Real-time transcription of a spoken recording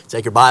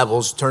Take your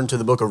Bibles, turn to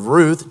the book of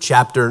Ruth,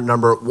 chapter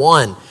number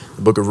 1.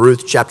 The book of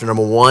Ruth, chapter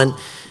number 1.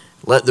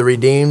 Let the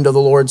redeemed of the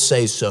Lord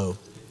say so.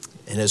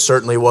 And it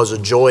certainly was a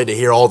joy to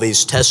hear all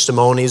these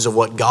testimonies of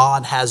what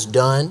God has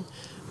done,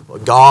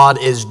 what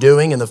God is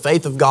doing, and the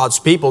faith of God's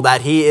people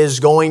that He is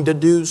going to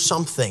do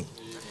something.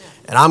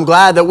 And I'm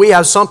glad that we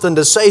have something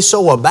to say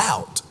so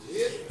about.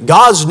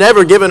 God's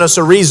never given us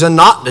a reason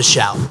not to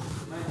shout.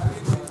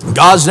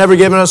 God's never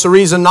given us a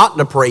reason not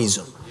to praise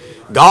Him.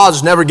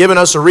 God's never given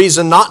us a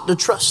reason not to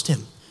trust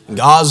Him.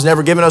 God's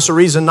never given us a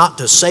reason not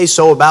to say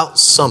so about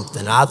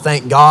something. I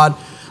thank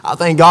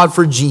God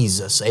for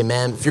Jesus.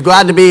 Amen. If you're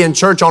glad to be in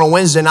church on a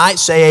Wednesday night,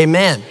 say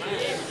amen.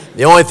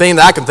 The only thing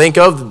that I can think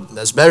of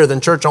that's better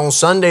than church on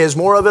Sunday is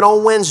more of it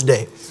on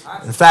Wednesday.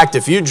 In fact,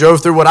 if you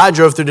drove through what I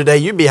drove through today,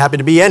 you'd be happy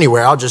to be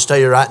anywhere. I'll just tell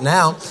you right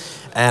now.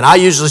 And I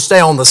usually stay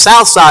on the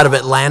south side of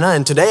Atlanta.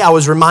 And today I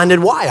was reminded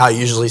why I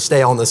usually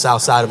stay on the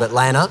south side of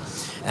Atlanta.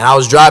 And I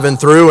was driving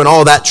through and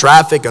all that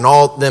traffic and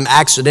all them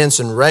accidents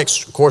and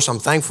wrecks. Of course, I'm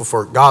thankful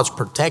for God's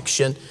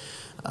protection.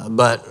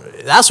 But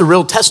that's a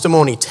real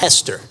testimony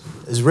tester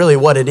is really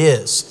what it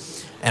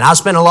is. And I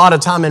spent a lot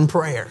of time in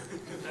prayer.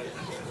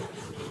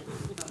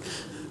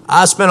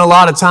 I spent a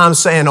lot of time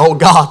saying, oh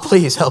God,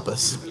 please help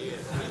us.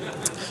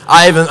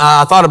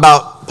 I thought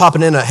about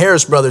popping in a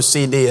Harris Brothers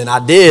CD, and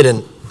I did,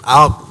 and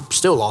I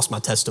still lost my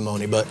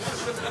testimony. But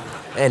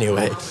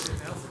anyway,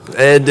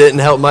 it didn't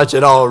help much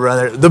at all,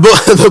 brother. The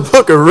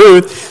book of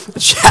Ruth,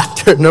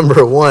 chapter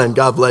number 1.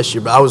 God bless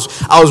you. I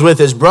was with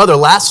his brother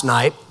last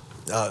night,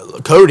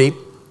 Cody,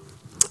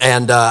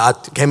 and I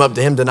came up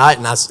to him tonight,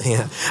 and I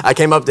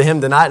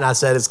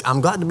said, I'm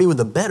glad to be with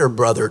a better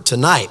brother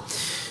tonight.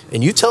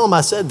 And you tell him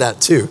I said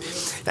that too.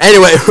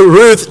 Anyway,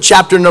 Ruth,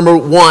 chapter number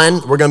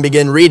 1. We're going to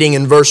begin reading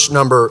in verse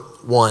number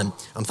 1.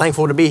 I'm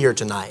thankful to be here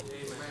tonight.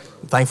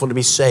 I'm thankful to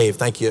be saved.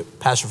 Thank you,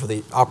 Pastor, for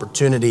the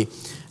opportunity.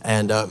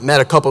 And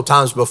met a couple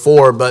times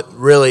before, but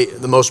really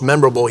the most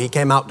memorable, he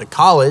came out to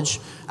college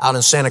out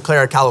in Santa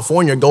Clara,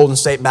 California, Golden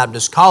State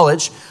Baptist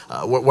College,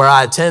 where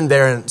I attend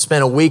there and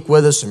spent a week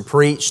with us and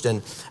preached.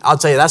 And I'll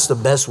tell you, that's the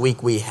best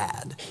week we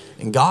had.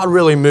 And God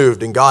really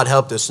moved and God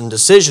helped us. And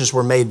decisions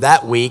were made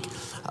that week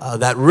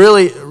that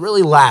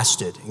really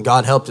lasted. And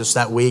God helped us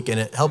that week, and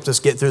it helped us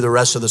get through the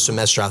rest of the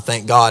semester. I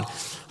thank God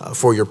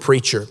for your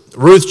preacher.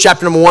 Ruth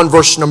chapter number 1,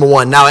 verse number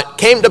 1. Now it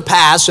came to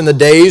pass in the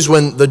days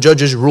when the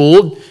judges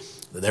ruled,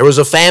 there was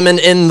a famine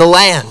in the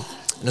land.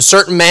 And a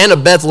certain man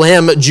of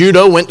Bethlehem,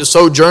 Judah, went to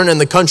sojourn in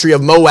the country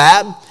of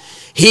Moab,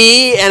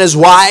 he and his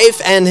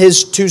wife and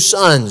his 2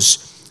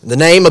 sons. The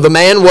name of the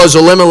man was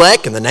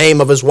Elimelech, and the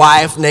name of his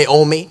wife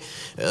Naomi.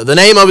 The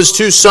name of his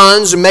 2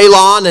 sons,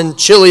 Mahlon and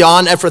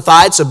Chilion,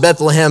 Ephrathites of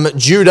Bethlehem,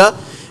 Judah.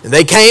 And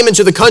they came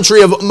into the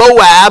country of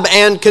Moab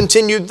and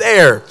continued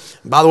there.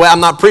 By the way, I'm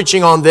not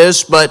preaching on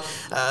this, but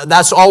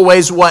that's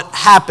always what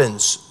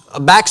happens. A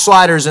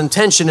backslider's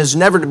intention is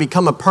never to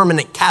become a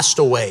permanent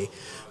castaway.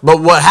 But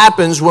what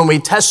happens when we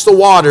test the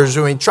waters,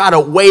 when we try to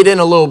wade in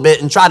a little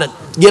bit and try to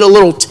get a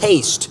little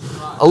taste,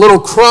 a little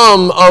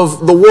crumb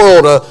of the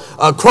world,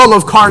 a crumb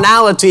of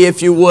carnality,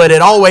 if you would,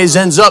 it always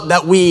ends up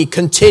that we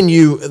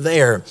continue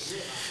there.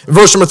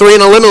 Verse number 3,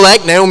 and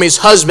Elimelech, Naomi's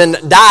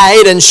husband,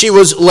 died, and she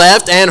was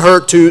left and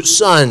her 2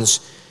 sons.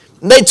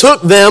 And they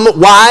took them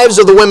wives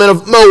of the women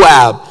of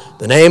Moab.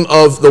 The name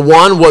of the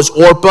one was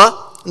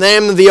Orpah. The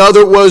name of the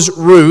other was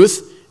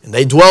Ruth, and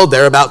they dwelled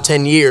there about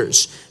 10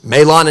 years.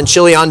 Mahlon and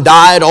Chilion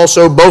died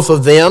also, both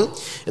of them.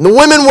 And the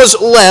woman was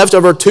left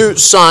of her 2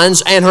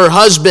 sons and her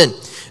husband.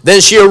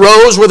 Then she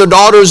arose with her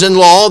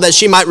daughters-in-law that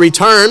she might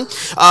return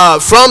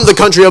from the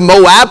country of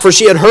Moab, for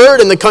she had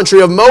heard in the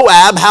country of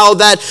Moab how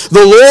that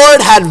the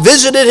Lord had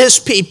visited His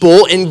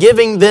people in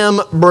giving them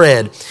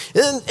bread.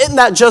 Isn't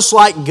that just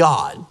like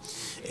God?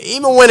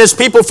 Even when His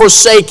people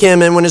forsake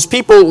Him and when His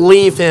people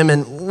leave Him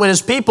and when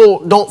His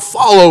people don't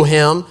follow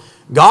Him,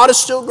 God is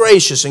still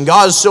gracious and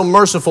God is still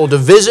merciful to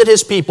visit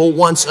His people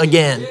once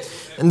again.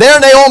 And there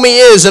Naomi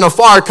is in a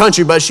far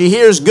country, but she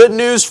hears good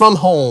news from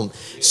home,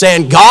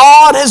 saying,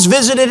 God has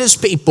visited His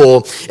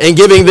people and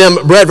giving them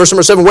bread. Verse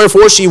number 7,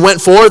 wherefore she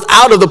went forth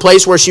out of the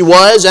place where she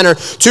was, and her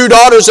 2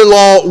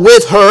 daughters-in-law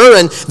with her,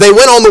 and they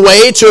went on the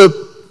way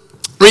to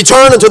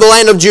return unto the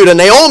land of Judah.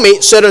 Naomi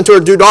said unto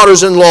her 2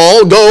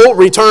 daughters-in-law, go,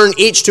 return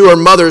each to her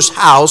mother's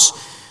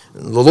house.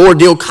 And the Lord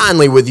deal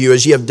kindly with you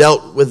as ye have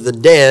dealt with the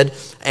dead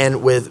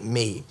and with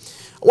me.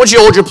 I want you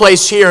to hold your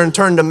place here and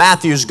turn to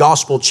Matthew's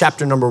Gospel,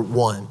 chapter number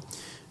 1.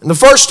 And the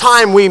first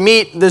time we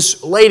meet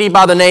this lady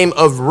by the name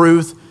of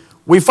Ruth,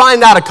 we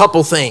find out a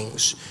couple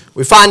things.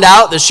 We find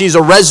out that she's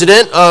a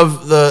resident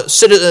of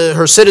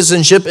her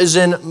citizenship is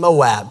in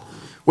Moab.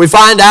 We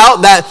find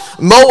out that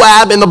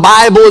Moab in the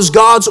Bible is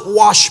God's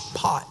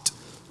washpot.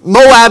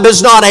 Moab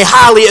is not a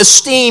highly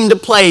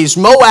esteemed place.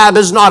 Moab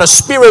is not a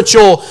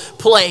spiritual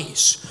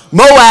place.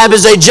 Moab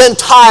is a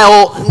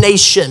Gentile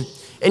nation.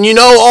 And you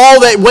know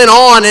all that went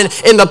on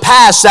in the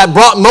past that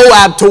brought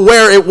Moab to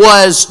where it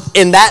was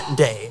in that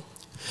day.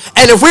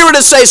 And if we were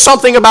to say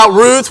something about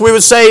Ruth, we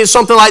would say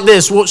something like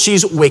this. Well,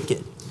 she's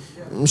wicked.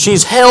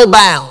 She's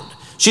hell-bound.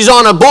 She's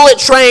on a bullet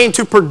train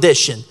to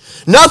perdition.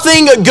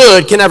 Nothing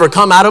good can ever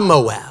come out of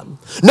Moab.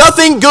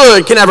 Nothing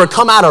good can ever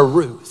come out of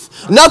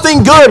Ruth.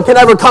 Nothing good can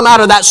ever come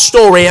out of that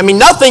story. I mean,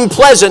 nothing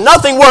pleasant,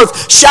 nothing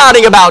worth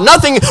shouting about,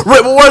 nothing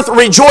worth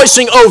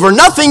rejoicing over,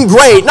 nothing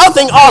great,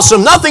 nothing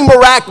awesome, nothing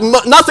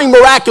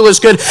miraculous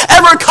could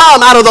ever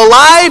come out of the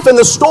life and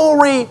the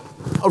story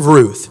of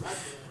Ruth.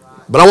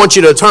 But I want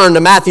you to turn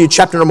to Matthew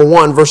chapter number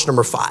 1, verse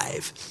number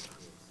 5.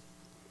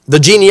 The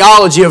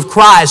genealogy of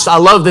Christ, I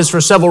love this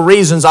for several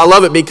reasons. I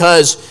love it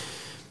because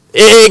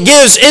it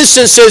gives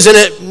instances and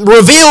it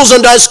reveals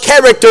unto us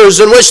characters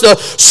in which the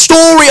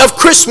story of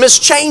Christmas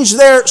changed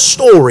their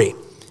story.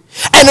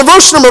 And in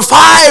verse number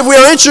 5, we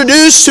are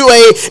introduced to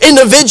an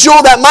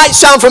individual that might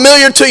sound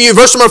familiar to you.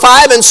 Verse number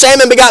 5, and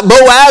Salmon begot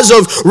Boaz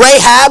of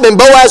Rahab, and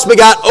Boaz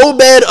begot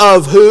Obed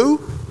of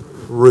who?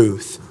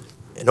 Ruth.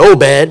 And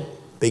Obed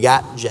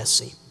begot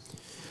Jesse.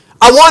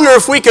 I wonder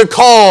if we could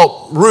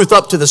call Ruth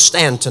up to the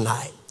stand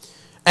tonight.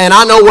 And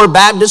I know we're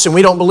Baptists and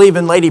we don't believe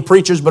in lady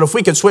preachers, but if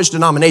we could switch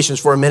denominations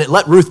for a minute,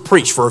 let Ruth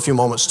preach for a few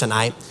moments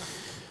tonight,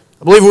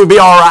 I believe we'd be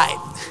all right.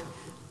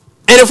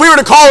 And if we were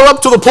to call her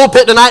up to the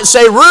pulpit tonight and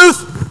say,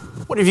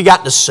 Ruth, what have you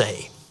got to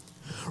say?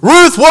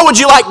 Ruth, what would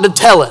you like to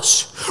tell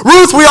us?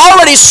 Ruth, we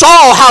already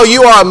saw how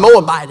you are a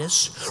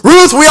Moabitess.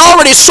 Ruth, we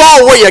already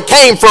saw where you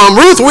came from.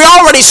 Ruth, we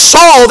already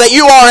saw that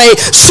you are a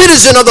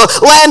citizen of the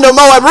land of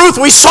Moab. Ruth,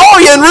 we saw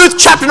you in Ruth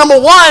chapter number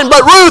 1.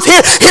 But Ruth,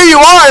 here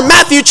you are in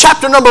Matthew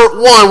chapter number 1.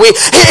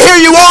 Here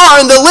you are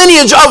in the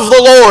lineage of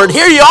the Lord.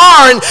 Here you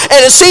are, and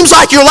it seems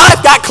like your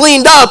life got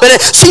cleaned up. And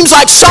it seems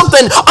like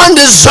something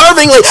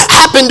undeservingly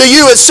happened to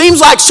you. It seems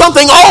like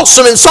something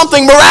awesome and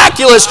something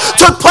miraculous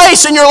took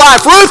place in your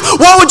life. Ruth,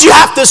 what would you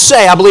have to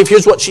say? I believe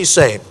here's what she's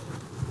saying.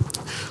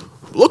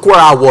 Look where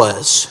I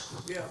was,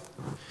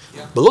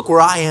 but look where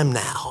I am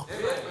now.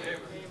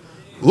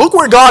 Look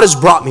where God has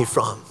brought me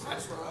from.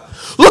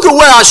 Look at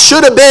where I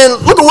should have been.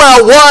 Look at where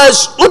I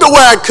was. Look at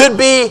where I could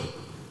be.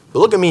 But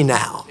look at me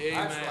now.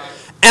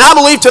 And I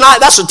believe tonight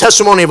that's the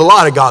testimony of a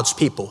lot of God's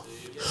people.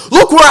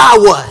 Look where I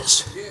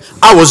was.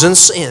 I was in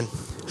sin.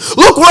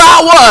 Look where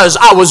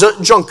I was a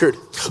drunkard.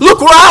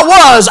 Look where I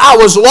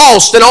was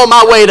lost and on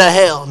my way to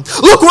hell.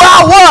 Look where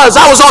I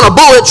was on a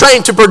bullet train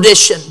to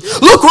perdition.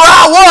 Look where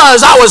I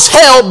was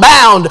hell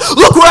bound.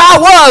 Look where I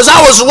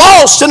was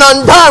lost and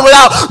undone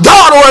without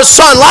God or His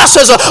Son,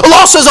 lost as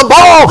a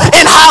ball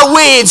in high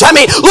weeds. I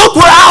mean, look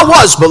where I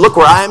was, but look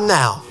where I am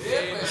now.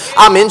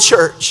 I'm in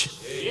church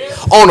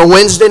on a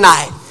Wednesday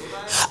night.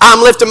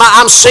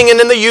 I'm singing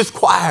in the youth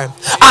choir.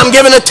 I'm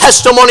giving a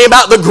testimony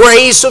about the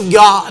grace of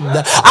God.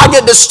 I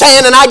get to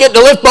stand and I get to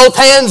lift both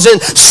hands and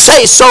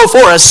say so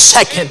for a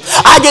second.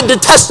 I get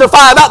to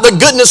testify about the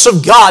goodness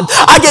of God.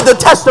 I get to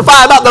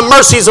testify about the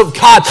mercies of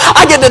God.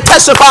 I get to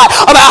testify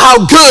about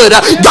how good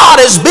God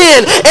has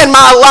been in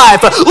my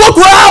life. Look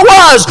where I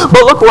was,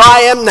 but look where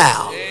I am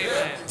now.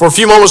 For a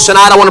few moments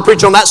tonight, I want to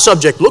preach on that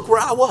subject. Look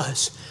where I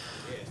was,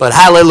 but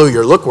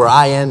hallelujah, look where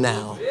I am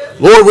now.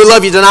 Lord, we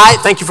love you tonight.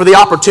 Thank you for the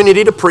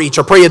opportunity to preach.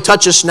 I pray you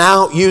touch us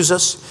now, use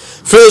us,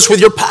 fill us with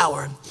your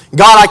power.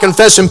 God, I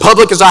confess in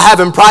public as I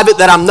have in private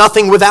that I'm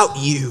nothing without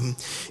you.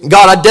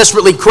 God, I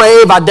desperately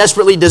crave, I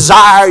desperately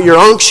desire your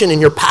unction and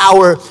your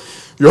power.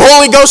 Your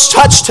Holy Ghost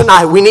touch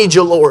tonight. We need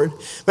you, Lord.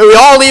 May we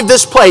all leave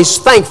this place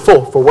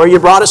thankful for where you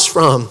brought us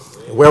from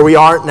and where we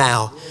are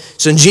now.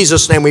 So in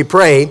Jesus' name we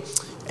pray,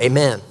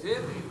 amen.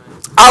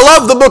 I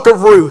love the book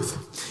of Ruth.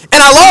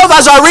 And I love,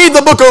 as I read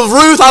the book of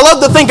Ruth, I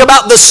love to think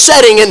about the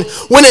setting and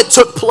when it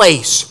took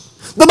place.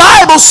 The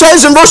Bible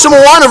says in verse number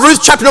 1 of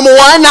Ruth chapter number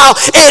 1, now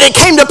it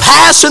came to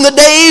pass in the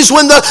days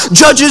when the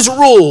judges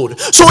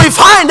ruled. So we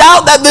find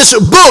out that this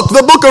book,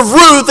 the book of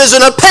Ruth, is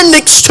an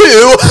appendix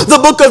to the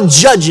book of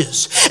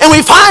Judges. And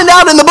we find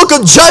out in the book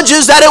of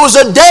Judges that it was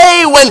a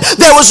day when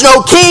there was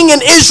no king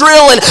in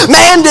Israel and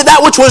man did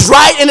that which was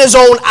right in his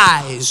own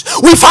eyes.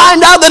 We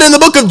find out that in the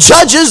book of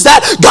Judges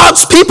that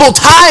God's people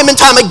time and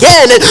time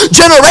again and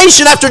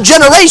generation after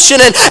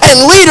generation and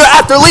leader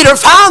after leader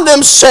found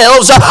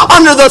themselves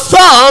under the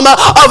thumb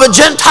of a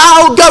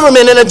Gentile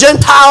government and a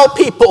Gentile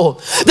people.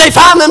 They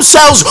found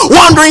themselves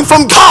wandering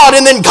from God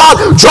and then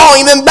God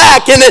drawing them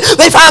back, and then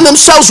they found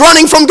themselves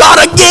running from God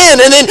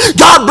again and then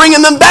God bringing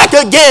them back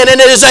again.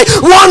 And it is a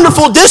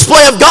wonderful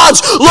display of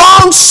God's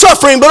long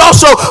suffering but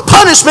also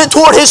punishment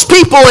toward His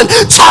people and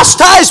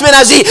chastisement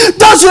as He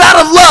does it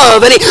out of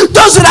love and He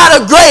does it out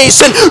of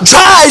grace and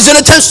tries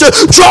and attempts to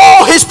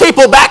draw His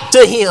people back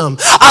to Him.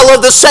 I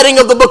love the setting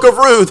of the book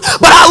of Ruth,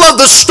 but I love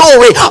the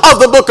story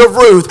of the book of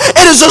Ruth.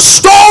 It is a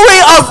story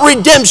of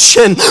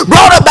redemption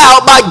brought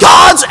about by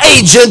God's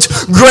agent,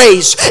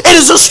 grace. It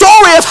is a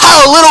story of how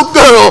a little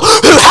girl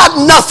who had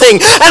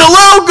nothing and a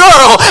little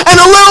girl and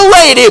a little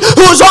lady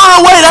who was on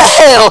her way to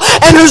hell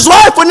and whose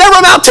life would never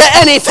amount to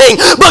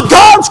anything, but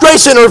God's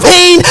grace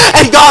intervened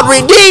and God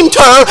redeemed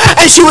her,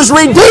 and she was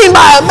redeemed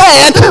by a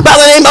man by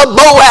the name of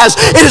Boaz.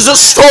 It is a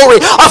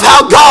story of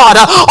how God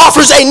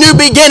offers a new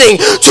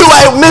beginning to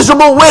a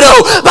miserable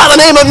widow by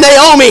the name of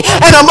Naomi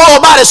and a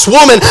Moabitess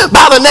woman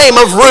by the name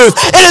of Ruth.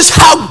 It is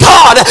how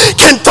God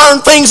can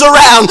turn things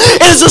around.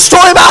 It is a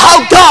story about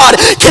how God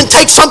can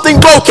take something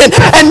broken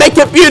and make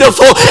it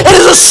beautiful. It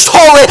is a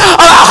story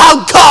about how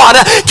God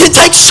can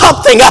take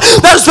something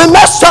that's been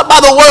messed up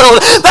by the world,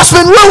 that's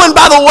been ruined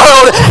by the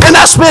world, and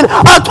that's been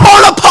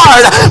torn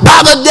apart by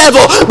the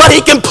devil, but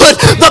he can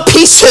put the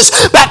pieces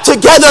back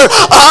together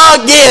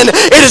again.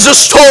 It is a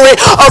story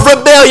of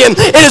rebellion.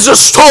 It is a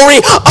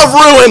story of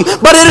ruin,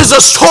 but it is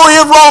a story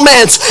of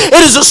romance.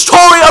 It is a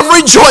story of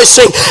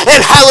rejoicing,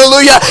 and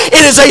hallelujah,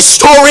 it is a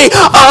story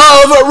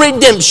of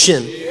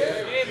redemption.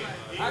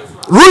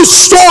 Ruth's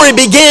story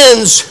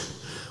begins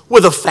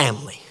with a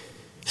family.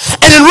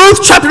 And in Ruth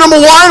chapter number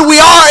 1, we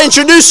are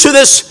introduced to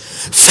this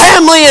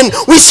family, and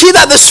we see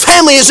that this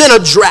family is in a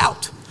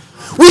drought.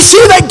 We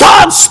see that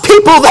God's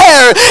people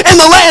there in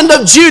the land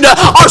of Judah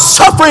are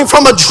suffering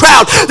from a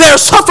drought. They're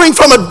suffering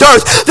from a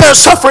dearth. They're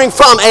suffering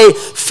from a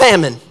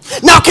famine.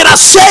 Now, can I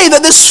say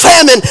that this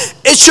famine,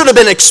 it should have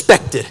been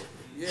expected?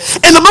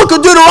 In the book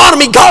of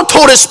Deuteronomy, God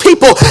told his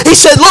people, he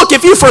said, look,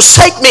 if you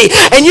forsake me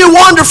and you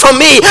wander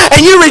from me and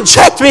you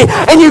reject me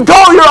and you go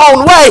your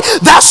own way,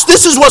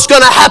 this is what's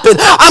going to happen.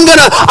 I'm going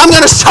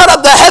to shut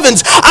up the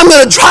heavens. I'm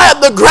going to dry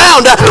up the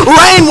ground.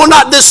 Rain will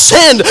not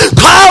descend.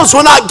 Clouds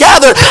will not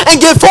gather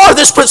and give forth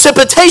this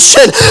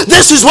precipitation.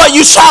 This is what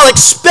you shall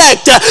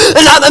expect.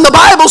 And the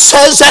Bible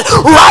says that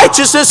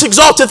righteousness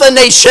exalteth a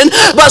nation,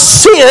 but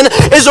sin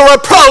is a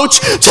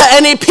reproach to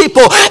any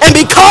people. And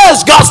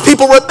because God's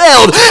people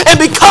rebelled, and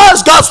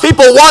because God's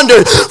people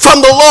wandered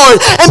from the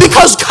Lord, and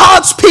because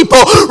God's people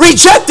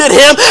rejected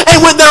him and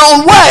went their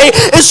own way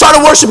and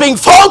started worshiping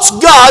false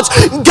gods,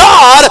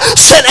 God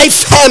sent a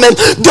famine.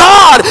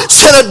 God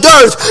sent a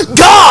dearth.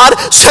 God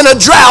sent a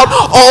drought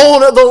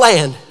on the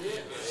land.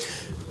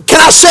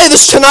 Can I say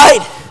this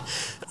tonight?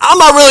 I'm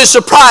not really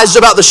surprised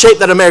about the shape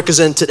that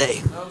America's in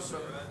today.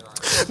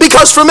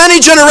 Because for many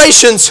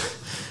generations,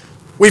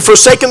 we've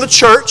forsaken the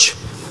church.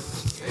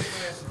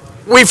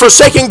 We've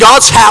forsaken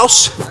God's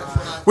house.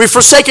 We've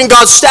forsaken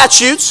God's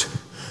statutes.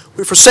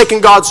 We've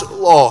forsaken God's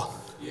law.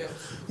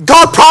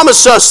 God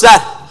promised us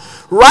that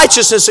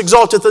righteousness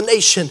exalteth a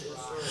nation.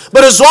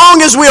 But as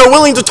long as we are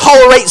willing to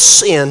tolerate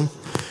sin,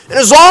 and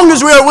as long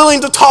as we are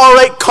willing to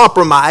tolerate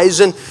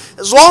compromise, and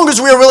as long as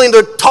we are willing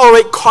to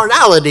tolerate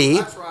carnality,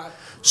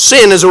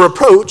 sin is a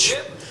reproach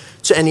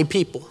to any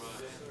people.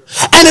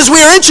 And as we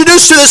are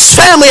introduced to this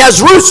family, as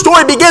Ruth's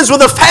story begins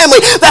with a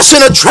family that's in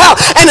a drought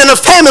and in a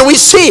famine, we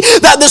see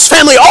that this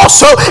family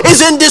also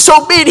is in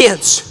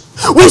disobedience.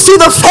 We see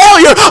the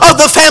failure of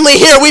the family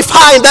here. We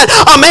find that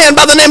a man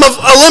by the name of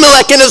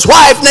Elimelech and his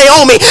wife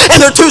Naomi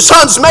and their two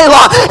sons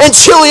Mahlon and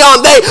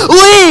Chilion, they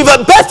leave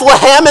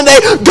Bethlehem and they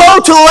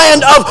go to the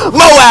land of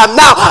Moab.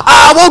 Now,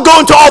 I won't go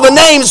into all the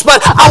names,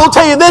 but I will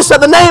tell you this, that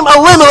the name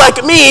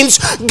Elimelech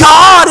means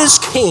God is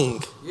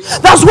king.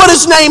 That's what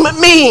his name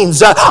means.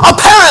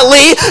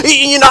 Apparently,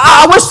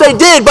 I wish they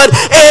did, but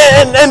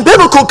in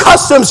biblical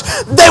customs,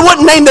 they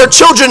wouldn't name their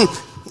children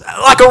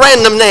like a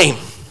random name.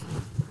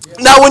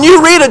 Now, when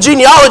you read a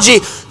genealogy,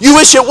 you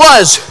wish it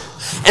was.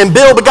 And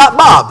Bill begot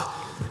Bob.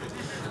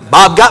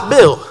 Bob got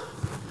Bill.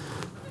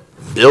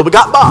 Bill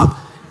begot Bob.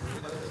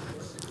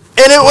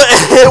 And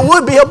it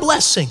would be a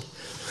blessing.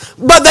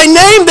 But they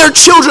named their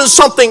children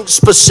something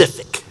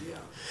specific.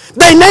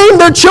 They named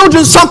their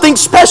children something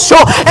special,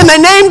 and they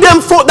named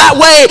them for that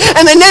way,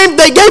 and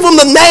they gave them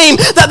the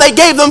name that they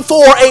gave them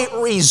for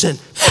a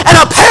reason. And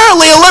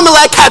apparently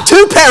Elimelech had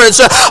two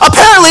parents.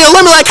 Apparently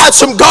Elimelech had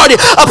some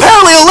guardian.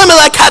 Apparently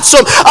Elimelech had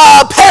some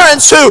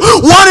parents who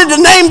wanted to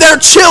name their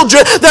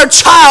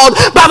child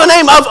by the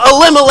name of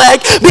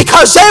Elimelech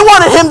because they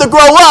wanted him to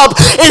grow up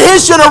in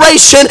his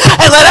generation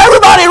and let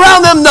everybody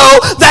around them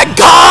know that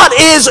God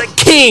is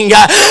king.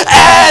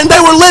 And they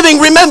were living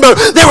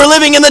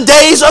in the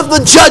days of the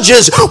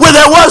judges where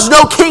there was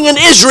no king in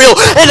Israel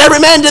and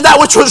every man did that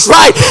which was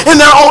right in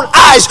their own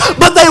eyes.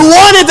 But they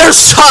wanted their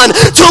son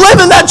to live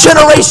in that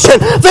generation.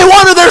 They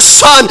wanted their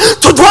son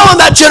to dwell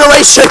in that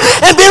generation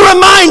and be a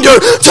reminder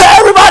to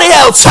everybody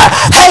else,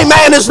 hey,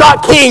 man is not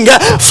king,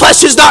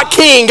 flesh is not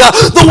king,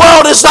 the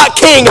world is not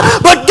king,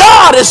 but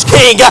God is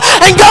king,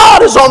 and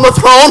God is on the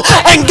throne,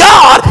 and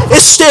God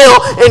is still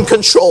in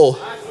control.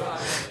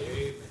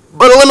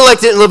 But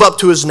Elimelech didn't live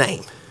up to his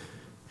name.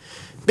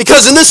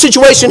 Because in this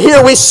situation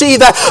here, we see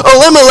that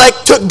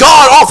Elimelech took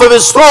God off of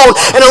his throne,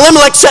 and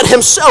Elimelech set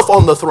himself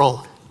on the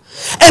throne.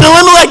 And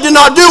Elimelech did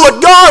not do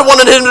what God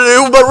wanted him to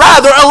do, but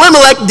rather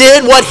Elimelech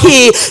did what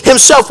he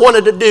himself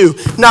wanted to do.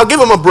 Now give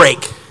him a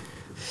break.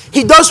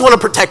 He does want to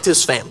protect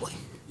his family.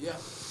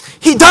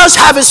 He does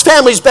have his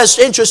family's best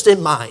interest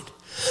in mind.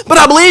 But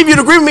I believe you'd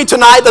agree with me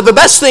tonight that the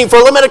best thing for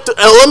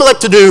Elimelech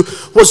to do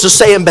was to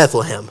stay in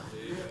Bethlehem.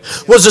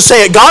 Was to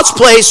stay at God's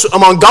place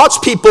among God's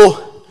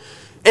people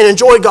and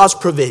enjoy God's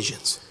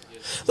provisions.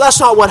 But that's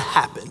not what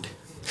happened.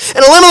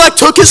 And Elimelech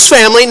took his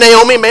family,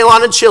 Naomi,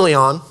 Mahlon, and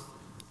Chilion.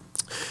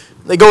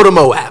 They go to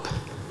Moab.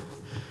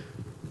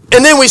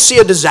 And then we see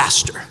a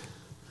disaster.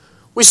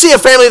 We see a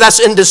family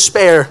that's in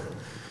despair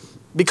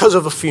because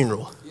of a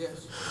funeral.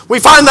 We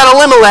find that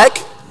Elimelech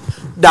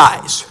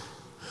dies.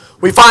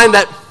 We find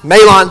that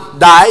Mahlon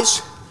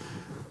dies.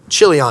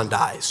 Chilion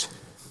dies.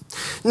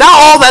 Now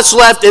all that's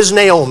left is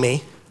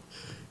Naomi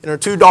and her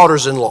 2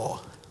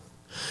 daughters-in-law.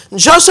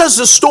 Just as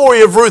the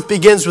story of Ruth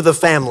begins with a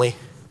family,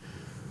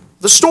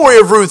 the story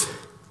of Ruth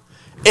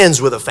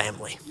ends with a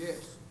family.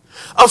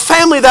 A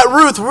family that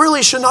Ruth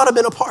really should not have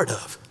been a part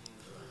of.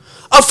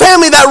 A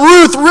family that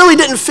Ruth really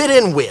didn't fit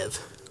in with.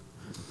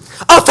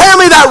 A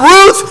family that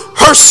Ruth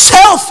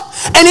herself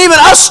and even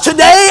us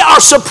today are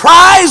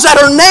surprised that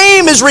her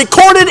name is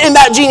recorded in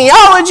that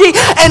genealogy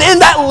and in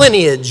that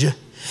lineage.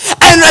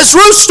 And as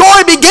Ruth's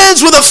story begins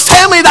with a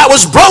family that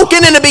was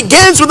broken, and it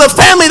begins with a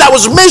family that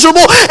was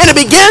miserable, and it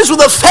begins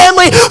with a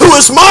family who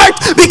was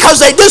marked because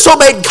they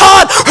disobeyed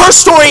God, her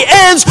story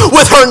ends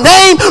with her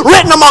name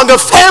written among a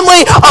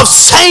family of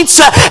saints,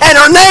 and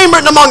her name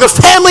written among a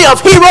family of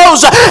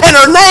heroes, and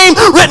her name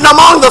written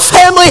among the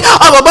family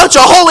of a bunch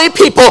of holy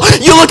people.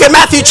 You look at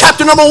Matthew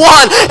chapter number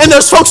 1, and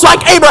there's folks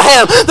like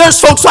Abraham, there's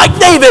folks like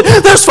David,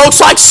 there's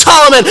folks like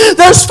Solomon,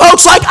 there's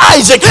folks like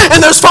Isaac, and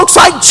there's folks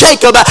like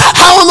Jacob.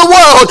 How in the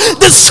world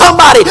did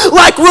somebody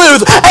like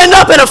Ruth end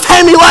up in a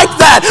family like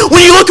that?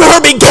 When you look at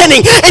her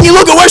beginning and you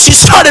look at where she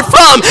started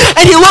from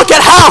and you look at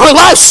how her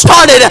life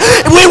started,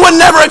 we would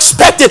never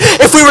expect it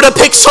if we were to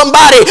pick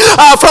somebody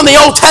from the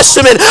Old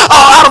Testament,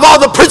 out of all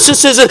the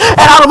princesses and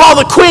out of all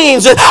the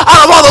queens and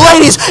out of all the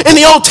ladies in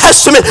the Old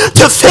Testament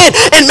to fit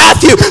in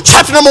Matthew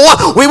chapter number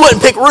 1. We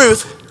wouldn't pick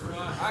Ruth.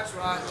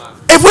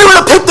 If we were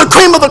to pick the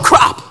cream of the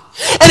crop,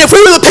 and if we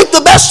were to pick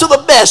the best of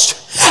the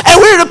best,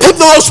 and we were to pick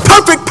the most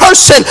perfect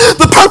person,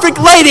 the perfect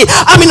lady,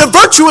 the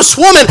virtuous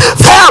woman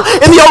found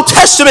in the Old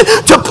Testament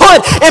to put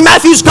in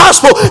Matthew's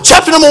Gospel,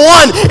 chapter number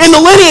 1, in the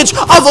lineage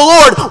of the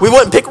Lord, we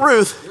wouldn't pick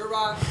Ruth.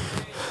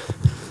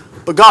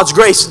 But God's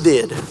grace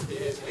did.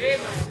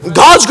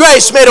 God's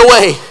grace made a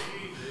way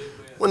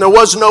when there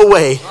was no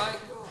way.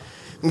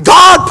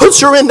 God puts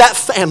her in that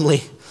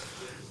family.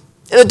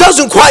 And it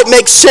doesn't quite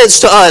make sense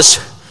to us.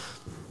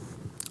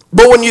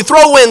 But when you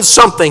throw in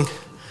something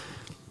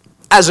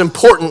as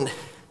important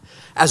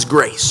as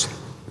grace,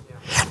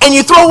 and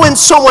you throw in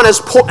someone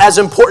as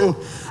important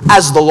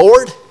as the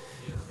Lord,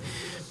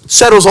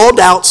 settles all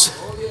doubts,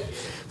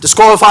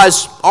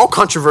 disqualifies all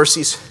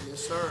controversies,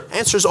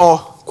 answers all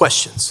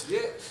questions.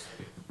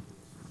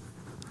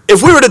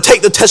 If we were to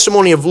take the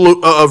testimony of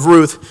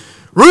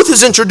Ruth, Ruth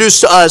is introduced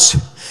to us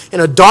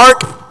in a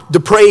dark,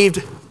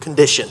 depraved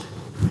condition.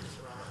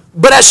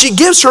 But as she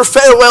gives her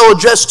farewell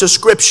address to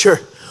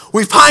Scripture,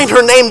 we find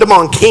her named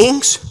among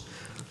kings,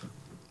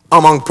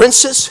 among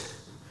princes,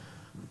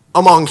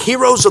 among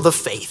heroes of the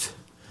faith.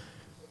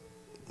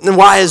 And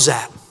why is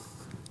that?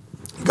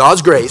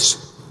 God's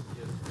grace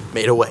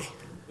made a way.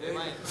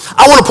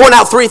 I want to point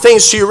out 3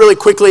 things to you really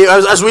quickly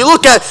as we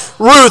look at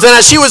Ruth, and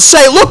as she would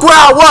say, look where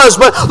I was,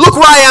 but look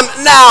where I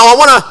am now. I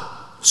want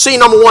to see,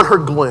 number 1, her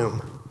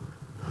gloom.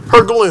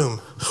 Her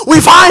gloom.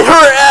 We find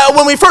her,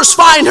 when we first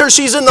find her,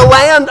 she's in the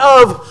land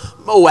of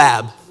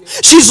Moab.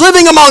 She's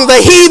living among the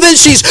heathen.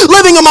 She's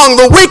living among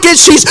the wicked.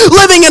 She's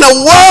living in a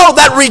world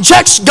that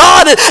rejects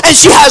God, and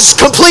she has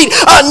complete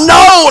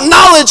no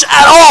knowledge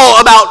at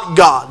all about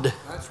God.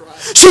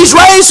 She's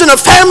raised in a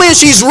family, and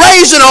she's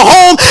raised in a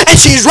home, and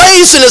she's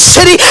raised in a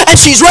city, and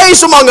she's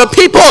raised among a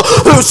people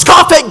who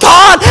scoff at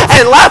God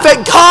and laugh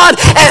at God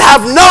and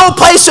have no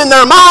place in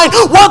their mind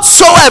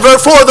whatsoever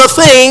for the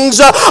things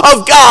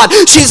of God.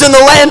 She's in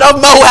the land of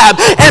Moab,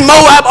 and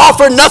Moab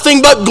offered nothing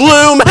but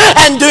gloom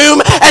and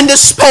doom and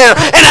despair.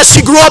 And as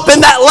she grew up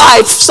in that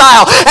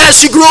lifestyle, and as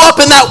she grew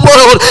up in that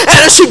world, and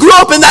as she grew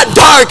up in that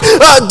dark,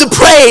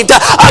 depraved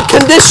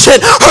condition,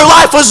 her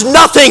life was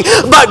nothing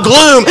but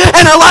gloom,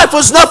 and her life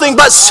was nothing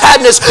but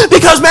sadness.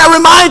 Because may I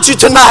remind you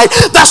tonight,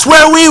 that's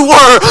where we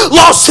were,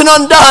 lost and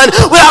undone,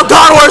 without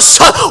God or His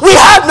Son. We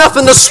had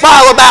nothing to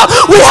smile about.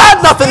 We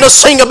had nothing to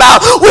sing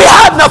about. We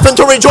had nothing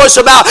to rejoice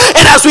about.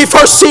 And as we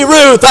first see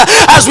Ruth,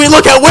 as we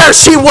look at where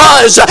she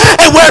was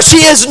and where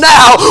she is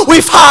now,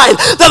 we find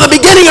that the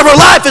beginning of her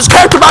life is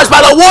characterized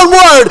by the one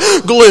word,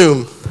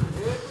 gloom.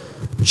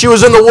 She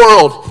was in the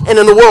world, and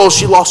in the world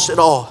she lost it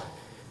all.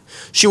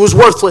 She was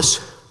worthless.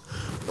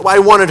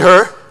 Nobody wanted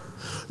her.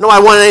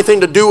 Nobody wanted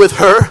anything to do with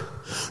her.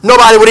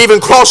 Nobody would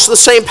even cross the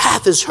same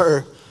path as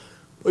her.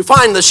 We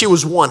find that she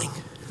was wanting.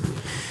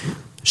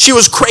 She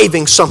was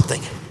craving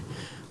something.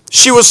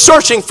 She was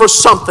searching for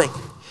something.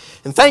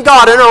 And thank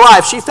God in her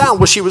life, she found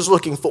what she was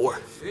looking for.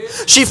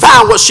 She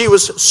found what she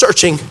was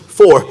searching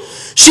for.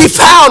 She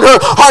found her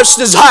heart's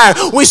desire.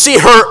 We see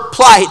her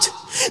plight.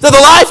 That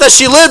the life that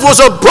she lived was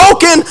a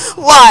broken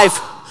life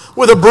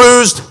with a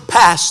bruised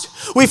past.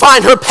 We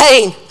find her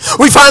pain.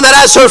 We find that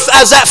as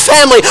that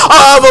family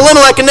of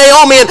Elimelech and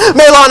Naomi and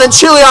Mahlon and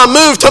Chilion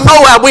moved to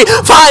Moab, we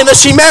find that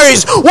she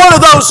marries one of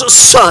those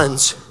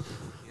sons.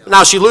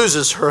 Now she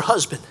loses her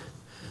husband.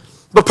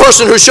 The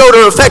person who showed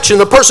her affection,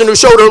 the person who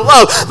showed her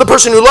love, the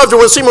person who loved her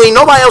when seemingly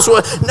nobody else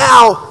would.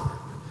 Now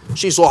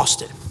she's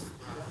lost it.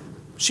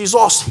 She's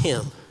lost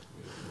him.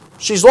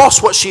 She's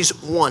lost what she's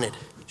wanted.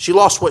 She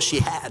lost what she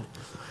had.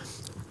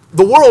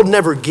 The world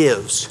never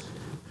gives.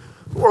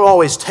 The world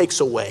always takes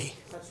away.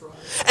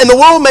 And the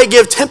world may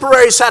give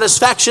temporary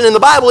satisfaction, and the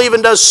Bible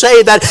even does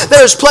say that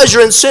there is pleasure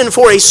in sin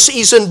for a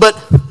season, but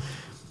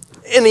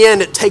in the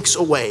end it takes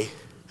away.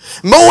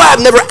 Moab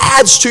never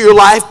adds to your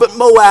life, but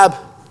Moab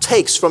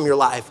takes from your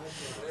life.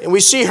 And we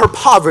see her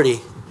poverty.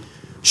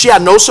 She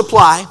had no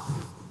supply.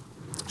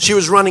 She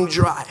was running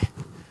dry.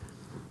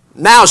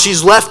 Now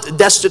she's left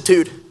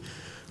destitute.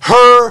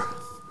 Her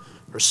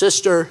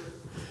sister,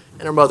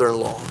 and her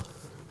mother-in-law.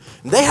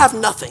 They have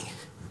nothing.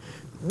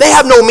 They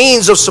have no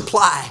means of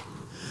supply.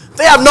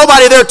 They have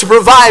nobody there to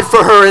provide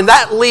for her, and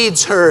that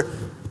leaves her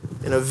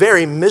in a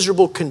very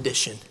miserable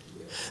condition.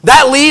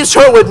 That leaves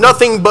her with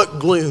nothing but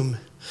gloom.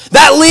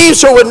 That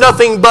leaves her with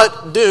nothing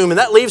but doom, and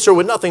that leaves her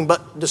with nothing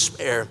but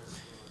despair.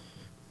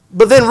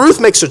 But then Ruth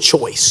makes a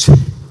choice.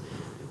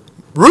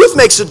 Ruth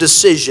makes a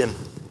decision.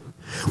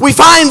 We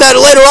find that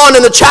later on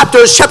in the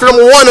chapters, chapter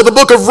number 1 of the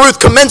book of Ruth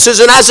commences,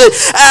 and as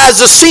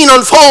the scene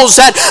unfolds,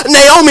 that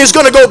Naomi is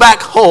going to go back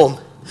home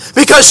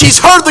because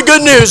she's heard the good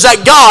news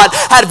that God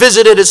had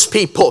visited his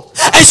people.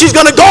 And she's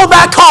going to go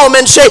back home,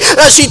 and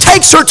she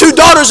takes her 2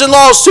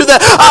 daughters-in-laws to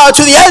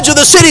the edge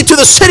of the city, to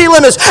the city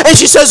limits, and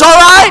she says, all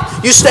right,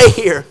 you stay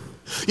here.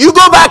 You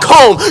go back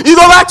home. You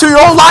go back to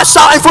your old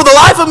lifestyle. And for the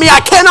life of me, I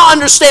cannot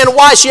understand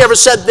why she ever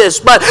said this.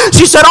 But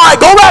she said, all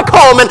right, go back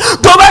home and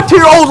go back to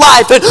your old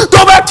life and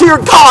go back to your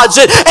gods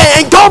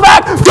and go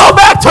back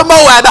to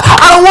Moab.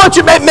 I don't want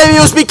you, maybe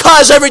it was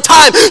because every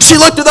time she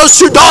looked at those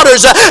 2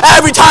 daughters,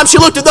 every time she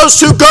looked at those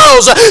 2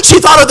 girls,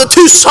 she thought of the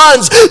 2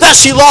 sons that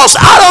she lost.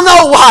 I don't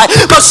know why,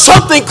 but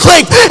something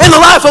clicked in the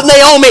life of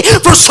Naomi.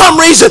 For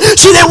some reason,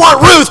 she didn't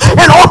want Ruth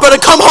and Orpah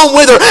to come home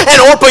with her. And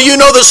Orpah, you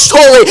know the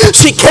story.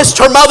 She kissed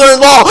her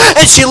mother-in-law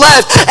and she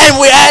left, and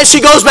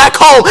she goes back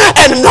home,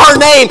 and her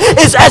name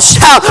is etched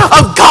out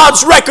of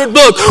God's record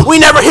book. We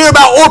never hear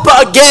about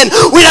Orpah again.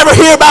 We never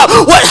hear about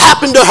what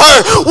happened to her.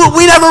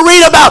 We never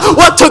read about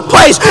what took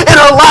place in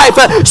her life.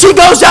 She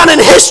goes down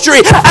in history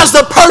as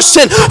the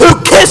person who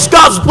kissed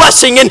God's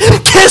blessing and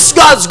kissed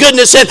God's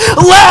goodness and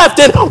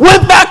left and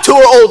went back to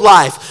her old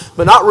life.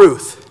 But not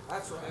Ruth.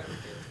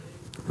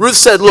 Ruth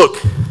said,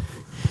 look,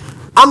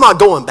 I'm not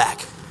going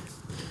back.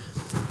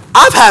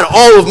 I've had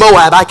all of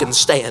Moab I can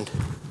stand.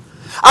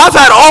 I've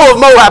had all of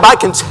Moab I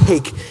can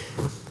take.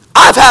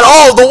 I've had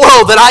all of the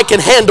world that I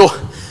can handle.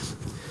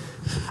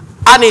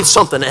 I need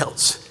something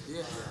else.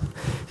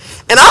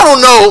 And I don't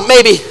know,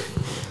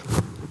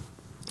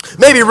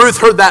 maybe Ruth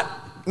heard that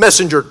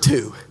messenger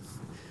too.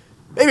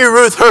 Maybe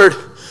Ruth heard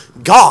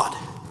God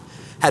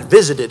had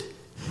visited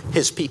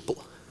his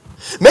people.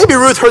 Maybe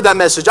Ruth heard that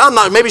message.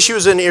 Maybe she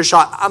was in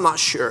earshot. I'm not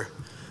sure.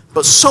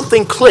 But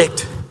something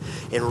clicked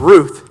in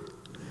Ruth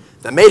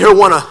that made her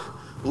want to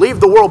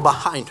leave the world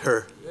behind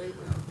her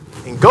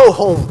and go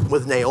home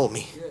with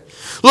Naomi.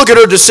 Look at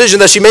her decision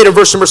that she made in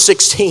verse number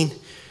 16.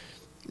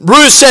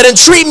 Ruth said,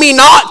 entreat me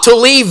not to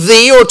leave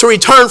thee or to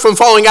return from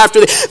following after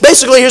thee.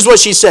 Basically, here's what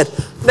she said.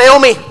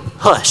 Naomi,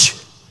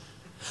 hush.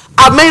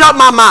 I've made up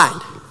my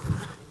mind.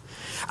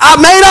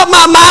 I've made up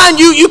my mind.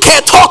 You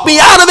can't talk me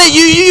out of it.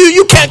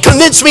 You can't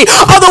convince me.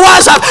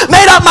 Otherwise, I've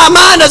made up my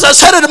mind, as I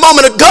said it a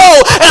moment ago,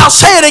 and I'll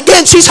say it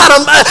again. She's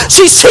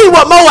seen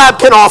what Moab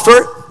can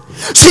offer.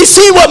 She's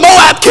seen what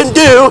Moab can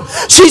do.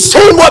 She's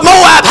seen what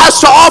Moab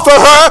has to offer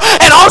her,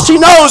 and all she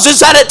knows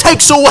is that it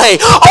takes away.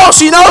 All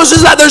she knows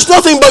is that there's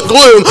nothing but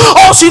gloom.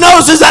 All she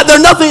knows is that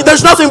there's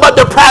nothing but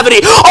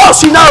depravity. All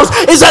she knows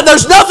is that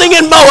there's nothing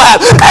in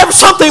Moab.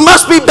 Something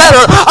must be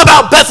better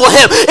about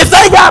Bethlehem. If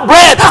they got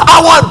bread,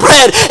 I want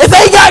bread. If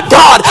they got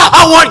God,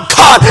 I want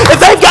God. If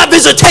they've got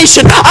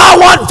visitation, I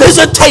want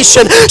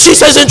visitation. She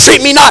says, entreat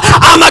me not.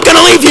 I'm not going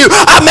to leave you.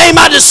 I made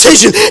my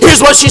decision.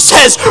 Here's what she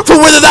says. For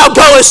whither thou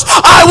goest,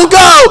 I will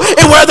go,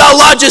 and where thou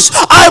lodgest,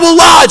 I will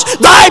lodge.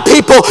 Thy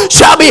people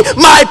shall be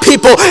my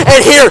people.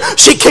 And here,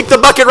 she kicked the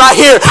bucket right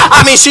here.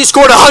 I mean, she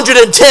scored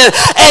 110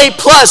 A+.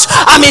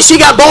 I mean, she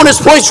got bonus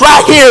points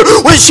right here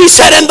when she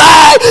said, and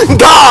thy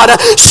God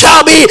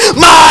shall be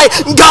my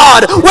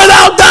God. Where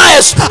thou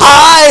diest,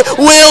 I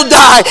will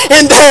die,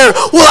 and there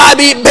will I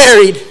be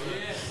buried.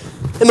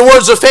 In the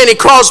words of Fanny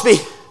Crosby,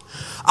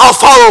 I'll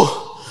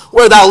follow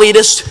where thou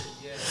leadest.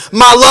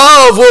 My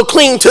love will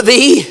cling to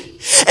thee.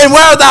 And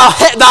where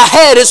thy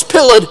head is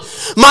pillowed,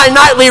 my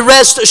nightly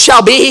rest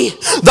shall be.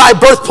 Thy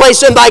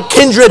birthplace and thy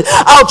kindred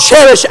I'll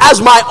cherish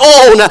as my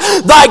own.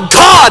 Thy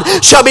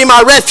God shall be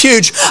my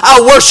refuge.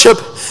 I'll worship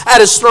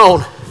at his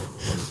throne.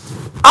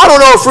 I don't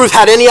know if Ruth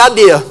had any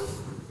idea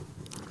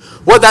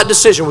what that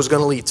decision was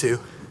going to lead to.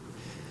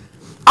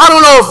 I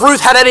don't know if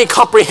Ruth had any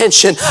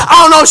comprehension.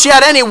 I don't know if she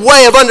had any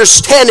way of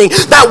understanding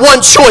that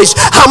one choice,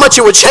 how much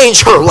it would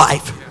change her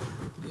life.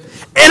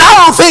 And I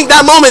don't think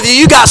that moment that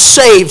you got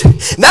saved,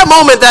 that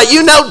moment that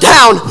you knelt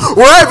down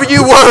wherever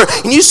you were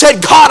and you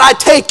said, God, I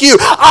take you,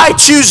 I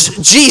choose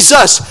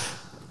Jesus,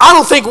 I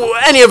don't think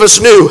any of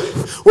us knew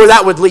where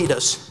that would lead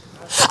us.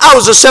 I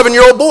was a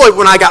 7-year-old boy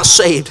when I got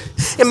saved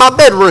in my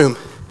bedroom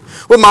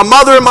with my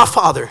mother and my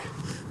father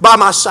by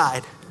my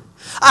side.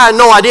 I had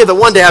no idea that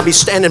one day I'd be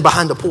standing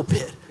behind the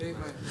pulpit.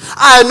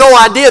 I had no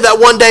idea that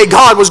one day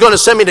God was going to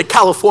send me to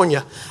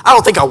California. I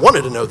don't think I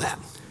wanted to know that.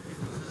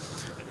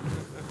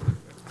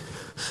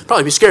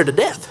 Probably be scared to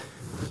death.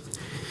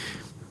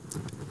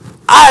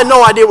 I had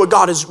no idea what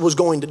God was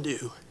going to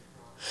do.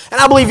 And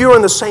I believe you're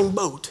in the same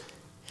boat.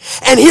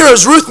 And here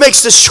as Ruth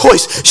makes this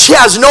choice, she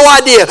has no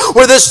idea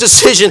where this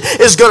decision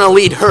is going to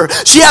lead her.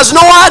 She has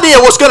no idea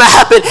what's going to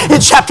happen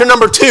in chapter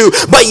number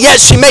 2, but yet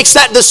she makes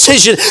that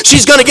decision.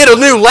 She's going to get a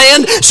new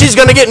land. She's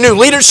going to get new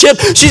leadership.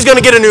 She's going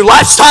to get a new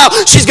lifestyle.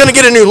 She's going to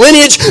get a new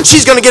lineage.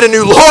 She's going to get a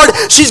new Lord.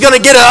 She's going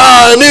to get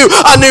a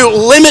new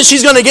limit.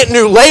 She's going to get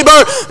new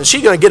labor. And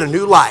she's going to get a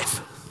new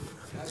life.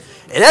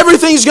 And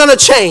everything's going to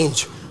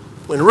change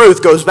when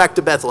Ruth goes back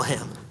to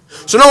Bethlehem.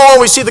 So number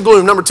 1, we see the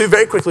gloom. Number 2,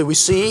 very quickly, we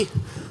see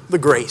the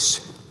grace.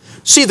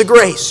 See the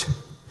grace.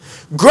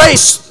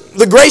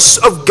 The grace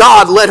of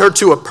God led her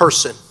to a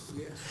person.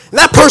 And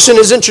that person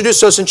is introduced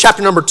to us in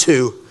chapter number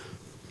 2.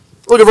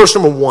 Look at verse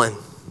number 1.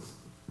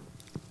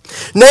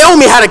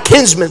 Naomi had a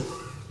kinsman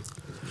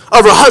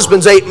of her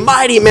husband's, a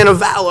mighty man of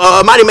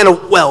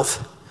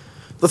wealth,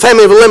 the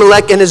family of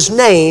Elimelech, and his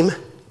name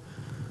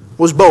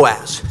was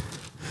Boaz.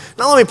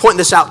 Now let me point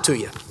this out to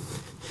you.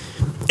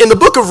 In the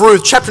book of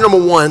Ruth, chapter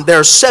number 1, there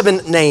are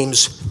 6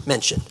 names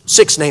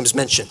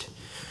mentioned.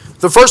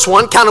 The first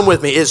one, count them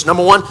with me, is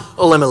number 1,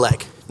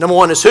 Elimelech. Number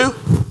 1 is who?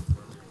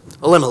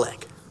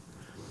 Elimelech.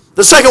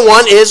 The second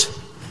one is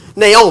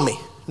Naomi.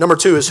 Number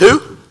 2 is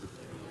who?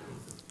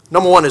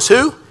 Number 1 is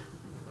who?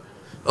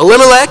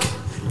 Elimelech,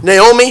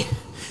 Naomi.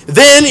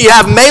 Then you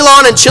have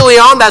Mahlon and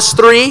Chilion. That's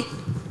 3.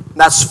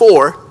 That's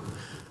 4.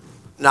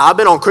 Now, I've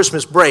been on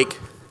Christmas break,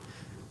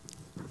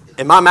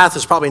 and my math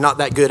is probably not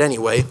that good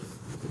anyway.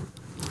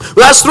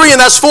 Well, that's 3 and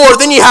that's 4.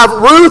 Then you have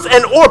Ruth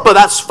and Orpah.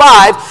 That's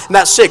 5 and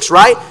that's 6,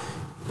 right?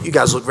 You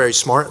guys look very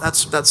smart.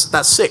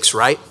 That's 6,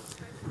 right?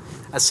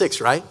 That's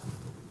 6, right?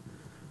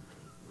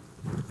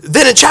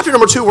 Then in chapter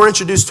number 2, we're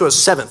introduced to a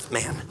 7th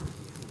man.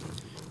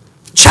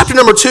 Chapter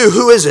number 2,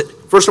 who is it?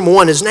 Verse number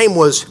 1, his name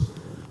was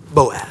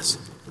Boaz.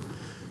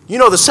 You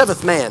know, the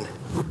 7th man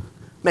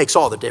makes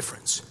all the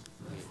difference.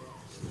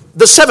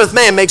 The 7th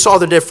man makes all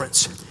the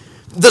difference.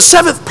 The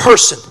 7th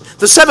person,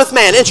 the 7th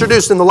man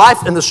introduced in the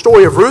life and the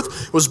story of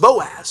Ruth was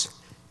Boaz.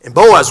 And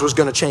Boaz was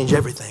going to change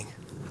everything.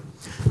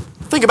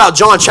 Think about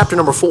John chapter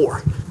number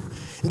 4.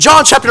 In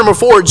John chapter number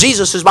 4,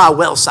 Jesus is by a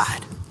well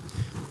side.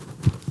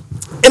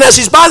 And as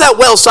he's by that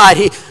well side,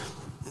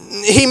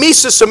 he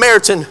meets this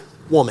Samaritan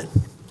woman.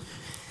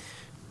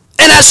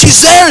 And as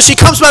he's there, as he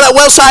comes by that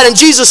well side and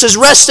Jesus is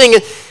resting,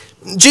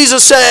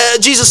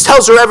 Jesus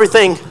tells her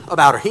everything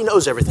about her. He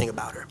knows everything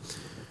about her.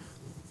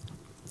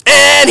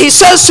 And he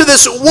says to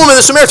this woman,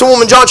 the Samaritan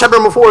woman, John chapter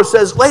number 4,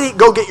 says, "Lady,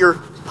 go get your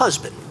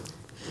husband."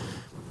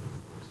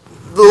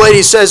 The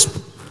lady says,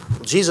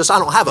 "Jesus, I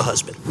don't have a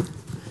husband."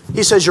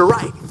 He says, "You're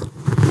right.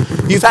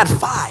 You've had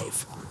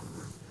 5.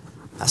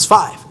 That's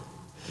 5.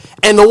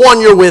 And the one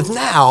you're with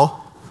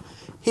now,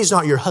 he's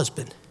not your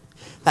husband.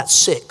 That's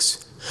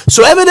 6.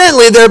 So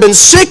evidently there have been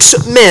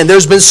 6 men.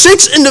 There's been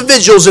 6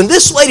 individuals in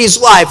this lady's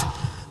life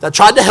that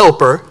tried to help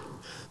her,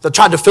 that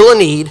tried to fill a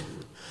need,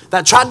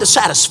 that tried to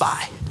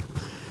satisfy.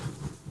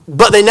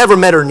 But they never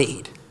met her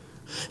need.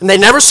 And they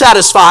never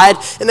satisfied,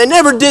 and they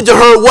never did to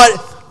her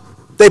what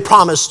they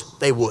promised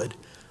they would.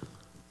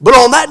 But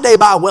on that day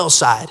by a well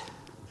side,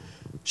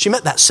 she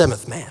met that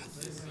 7th man.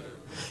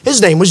 His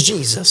name was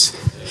Jesus.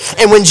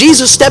 And when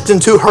Jesus stepped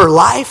into her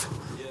life,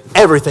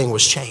 everything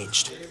was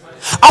changed.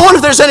 I wonder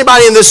if there's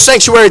anybody in this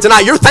sanctuary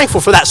tonight, you're thankful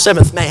for that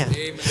 7th man.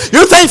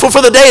 You're thankful for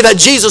the day that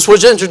Jesus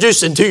was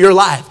introduced into your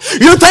life.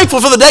 You're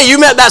thankful for the day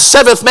you met that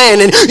 7th man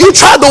and you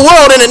tried the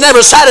world and it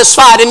never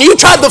satisfied, and you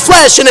tried the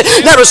flesh and it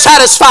never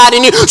satisfied,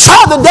 and you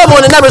tried the devil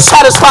and it never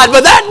satisfied.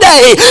 But that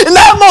day, in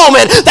that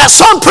moment, that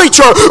some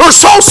preacher or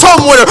some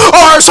winner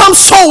or some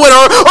soul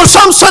winner or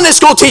some Sunday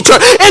school teacher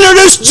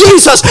introduced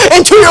Jesus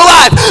into your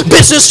life,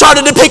 business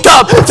started to pick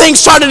up,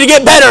 things started to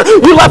get better.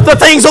 You left the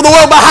things of the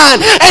world behind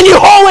and you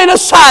wholly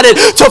decided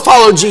to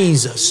follow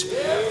Jesus.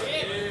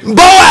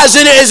 Boaz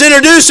is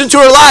introduced into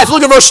her life.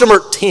 Look at verse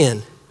number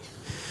 10.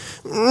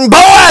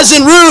 Boaz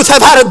and Ruth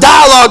have had a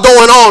dialogue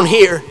going on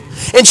here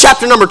in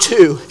chapter number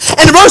 2.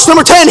 And in verse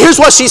number 10, here's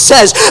what she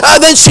says.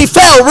 Then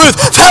Ruth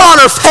fell on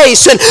her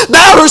face and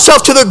bowed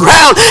herself to the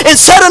ground and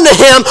said unto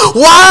him,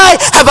 "Why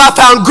have I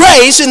found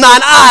grace in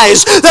thine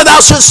eyes, that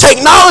thou shouldst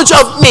take knowledge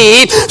of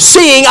me,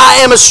 seeing I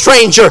am a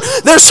stranger?"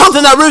 There's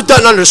something that Ruth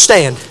doesn't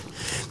understand.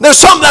 There's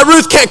something that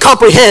Ruth can't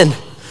comprehend.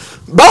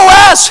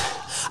 "Boaz,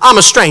 I'm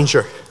a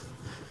stranger.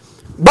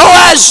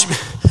 Boaz,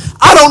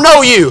 I don't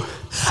know you.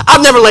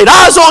 I've never laid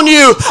eyes on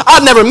you.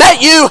 I've never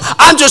met you.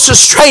 I'm just a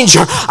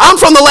stranger. I'm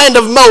from the land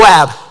of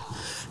Moab.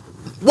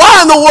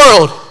 Why in the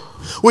world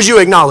would you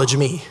acknowledge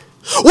me?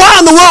 Why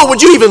in the world would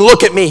you even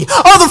look at me?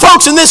 Other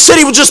folks in this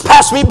city would just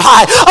pass me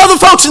by. Other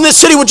folks in this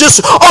city would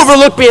just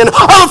overlook me. And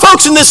other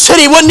folks in this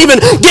city wouldn't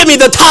even give me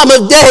the time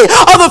of day.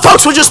 Other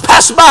folks would just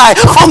pass by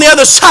on the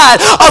other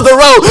side of the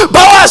road.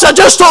 Boaz, I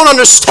just don't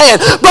understand.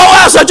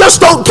 Boaz, I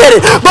just don't get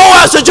it.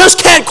 Boaz, I just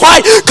can't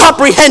quite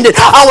comprehend it."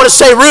 I want to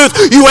say, Ruth,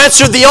 you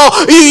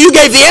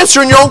gave the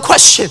answer in your own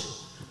question.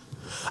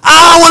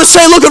 I want to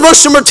say, look at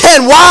verse number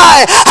 10.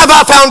 "Why have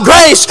I found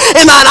grace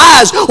in thine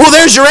eyes?" Well,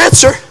 there's your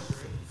answer.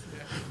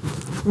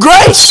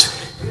 Grace.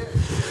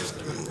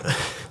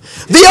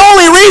 The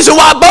only reason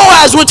why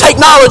Boaz would take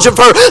knowledge of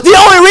her, the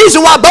only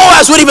reason why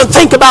Boaz would even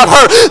think about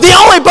her, the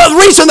only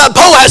reason that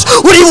Boaz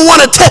would even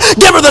want to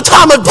give her the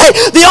time of day,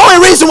 the only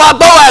reason why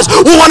Boaz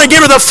would want to give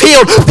her the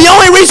field, the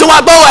only reason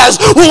why Boaz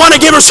would want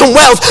to give her some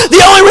wealth,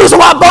 the only reason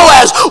why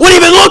Boaz would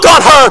even look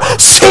on her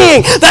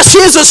seeing that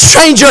she is a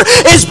stranger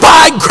is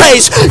by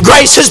grace.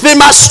 Grace has been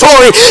my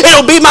story.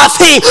 It'll be my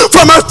theme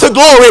from earth to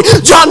glory.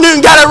 John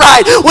Newton got it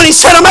right when he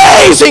said,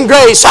 amazing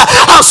grace,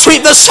 how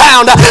sweet the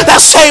sound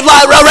that saved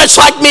a wretch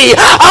like me.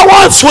 I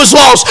once was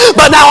lost,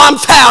 but now I'm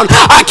found.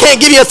 I can't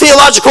give you a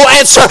theological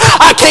answer.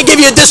 I can't give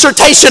you a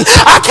dissertation.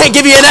 I can't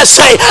give you an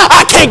essay.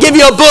 I can't give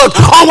you a book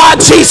on why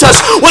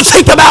Jesus would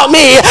think about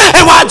me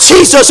and why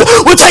Jesus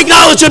would take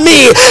knowledge of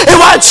me and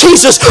why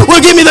Jesus will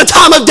give me the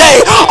time of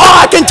day. All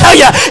I can tell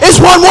you is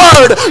one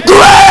word: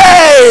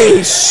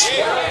 grace.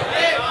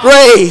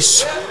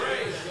 Grace.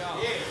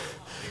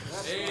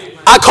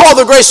 I call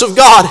the grace of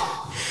God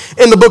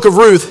in the book of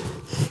Ruth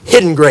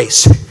hidden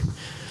grace.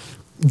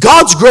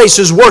 God's grace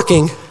is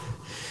working,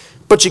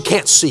 but you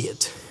can't see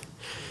it.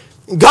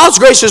 God's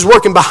grace is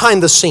working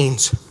behind the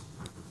scenes.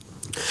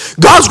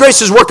 God's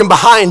grace is working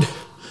behind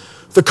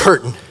the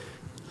curtain.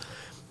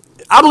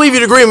 I believe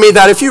you'd agree with me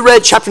that if you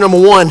read chapter number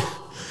 1,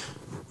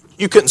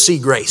 you couldn't see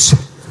grace.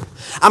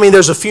 I mean,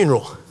 there's a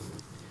funeral.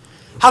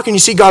 How can you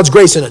see God's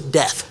grace in a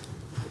death?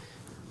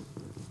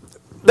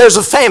 There's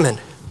a famine.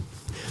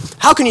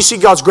 How can you see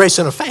God's grace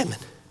in a famine?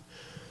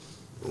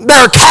 There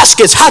are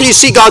caskets. How do you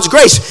see God's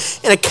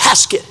grace in a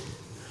casket?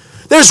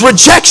 There's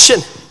rejection,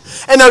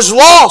 and there's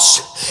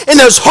loss, and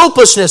there's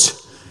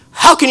hopelessness.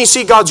 How can you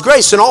see God's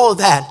grace in all of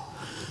that?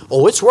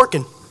 Oh, it's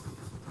working.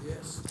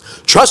 Yes.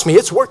 Trust me,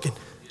 it's working.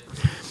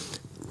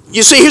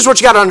 You see, here's what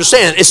you got to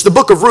understand. It's the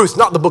book of Ruth,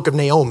 not the book of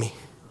Naomi.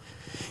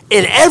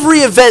 And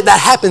every event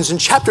that happens in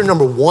chapter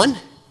number 1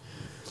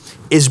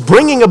 is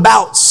bringing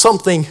about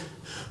something,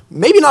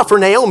 maybe not for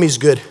Naomi's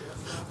good,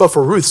 but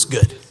for Ruth's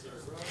good.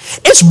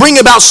 It's bringing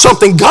about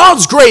something.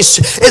 God's grace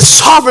is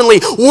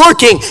sovereignly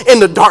working in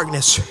the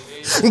darkness.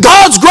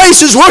 God's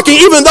grace is working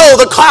even though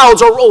the clouds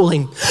are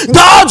rolling.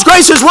 God's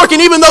grace is working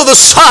even though the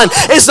sun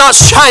is not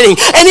shining.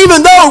 And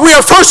even though we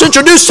are first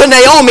introduced to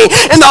Naomi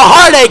and the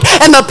heartache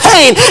and the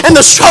pain and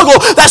the struggle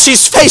that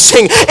she's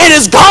facing, it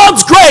is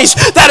God's grace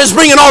that is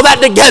bringing all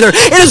that together.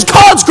 It is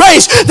God's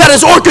grace that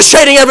is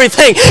orchestrating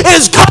everything. It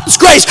is God's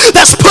grace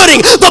that's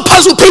putting the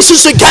puzzle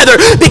pieces together,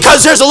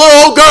 because there's a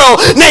little old girl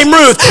named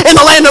Ruth in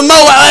the land of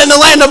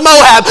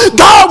Moab.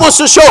 God wants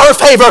to show her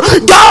favor.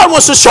 God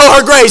wants to show her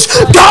grace.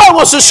 God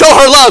wants to show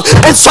her love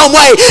in some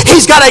way.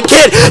 He's got to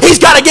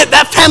get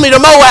that family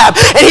to Moab,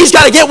 and he's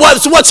got to get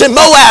what's in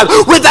Moab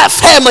with that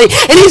family,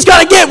 and he's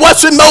got to get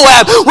what's in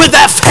Moab with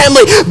that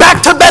family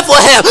back to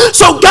Bethlehem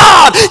so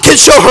God can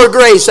show her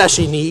grace as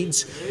she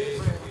needs.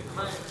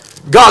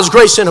 God's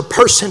grace in a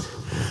person,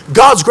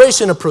 God's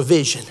grace in a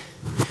provision.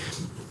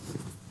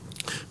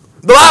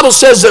 The Bible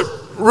says that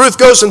Ruth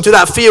goes into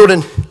that field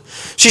and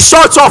she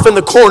starts off in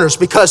the corners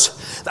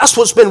because that's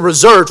what's been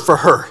reserved for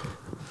her.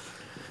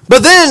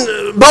 But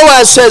then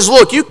Boaz says,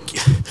 look, you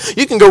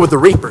can go with the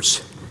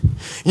reapers.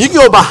 You can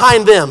go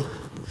behind them.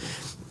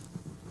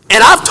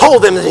 And I've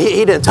told them,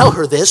 he didn't tell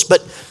her this,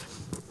 but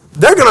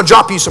they're going to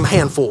drop you some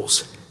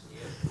handfuls.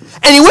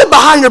 And he went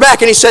behind her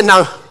back and he said,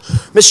 now,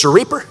 Mr.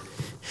 Reaper,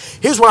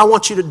 here's what I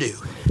want you to do.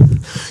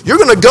 You're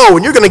going to go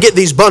and you're going to get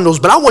these bundles,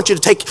 but I want you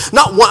to take,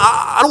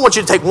 I don't want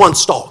you to take one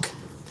stalk.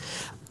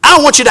 I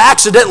don't want you to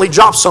accidentally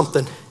drop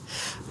something.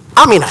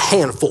 I mean a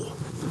handful.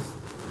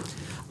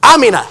 I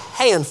mean a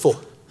handful.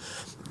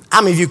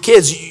 How many of you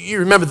kids, you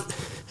remember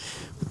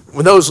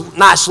when those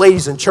nice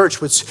ladies in church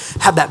would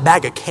have that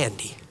bag of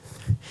candy?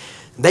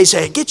 They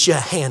say, get you a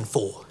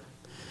handful.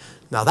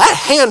 Now that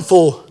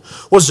handful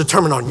was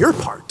determined on your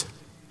part,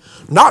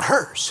 not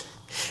hers.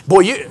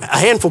 Boy, a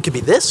handful could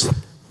be this.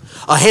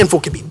 A handful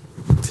could be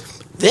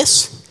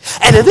this.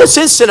 And in this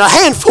instant, a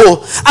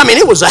handful, I mean,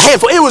 it was a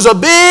handful. It was a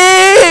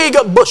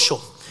big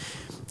bushel.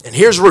 And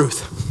here's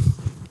Ruth.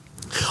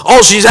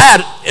 All she's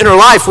had in her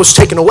life was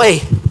taken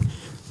away.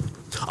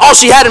 All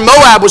she had in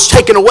Moab was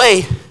taken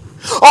away.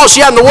 All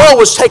she had in the world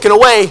was taken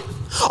away.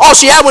 All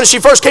she had when she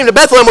first came to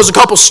Bethlehem was a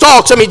couple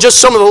stalks. I mean, just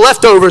some of the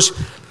leftovers.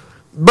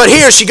 But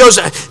here she goes,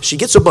 she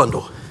gets a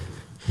bundle.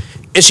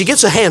 And she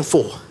gets a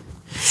handful.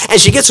 And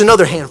she gets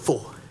another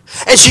handful.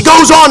 And she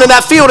goes on in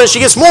that field and she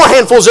gets more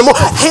handfuls and more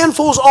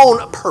handfuls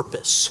on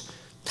purpose.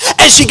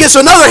 And she gets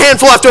another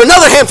handful after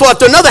another handful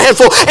after another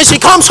handful. And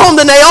she comes home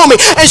to Naomi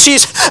and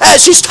she's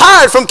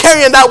tired from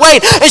carrying that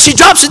weight. And she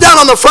drops it down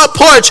on the front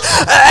porch.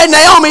 And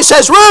Naomi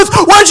says, Ruth,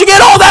 where'd you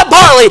get all that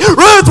barley?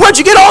 Ruth, where'd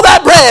you get all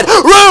that bread?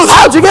 Ruth,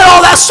 how'd you get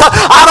all that stuff?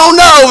 I don't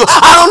know,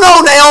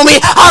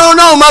 Naomi. I don't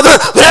know, mother.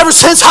 But ever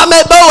since I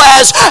met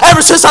Boaz,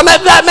 ever since I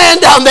met that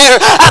man down there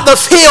at the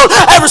field,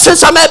 ever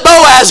since I met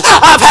Boaz,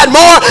 I've had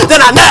more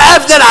than I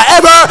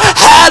ever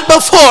had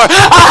before.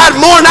 I had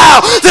more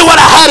now than what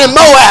I had in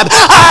Moab.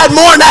 I had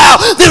more now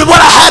than what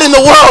I had in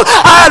the world.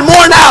 I had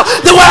more now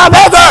than what I've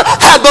ever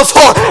had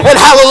before. And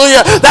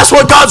hallelujah, that's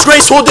what God's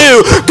grace will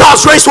do.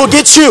 God's grace will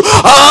get you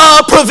a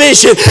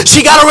provision.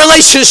 She got a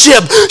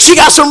relationship. She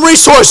got some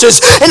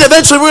resources. And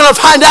eventually we're going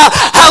to find out,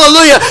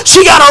 hallelujah,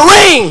 she got a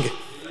ring.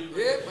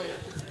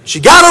 She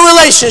got a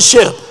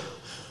relationship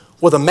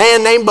with a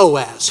man named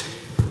Boaz.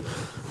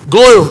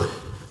 Gloom,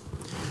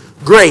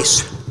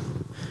 grace,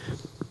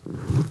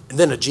 and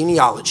then a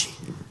genealogy.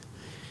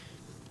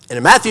 And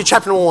in Matthew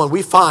chapter 1,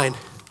 we find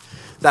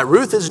that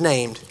Ruth is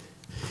named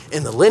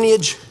in the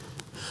lineage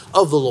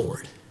of the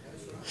Lord.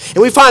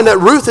 And we find that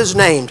Ruth is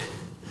named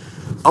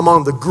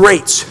among the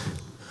greats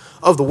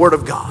of the Word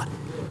of God.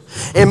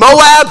 In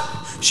Moab,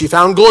 she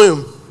found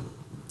gloom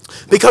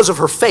because of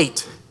her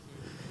fate.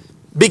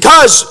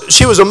 Because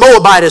she was a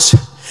Moabitess,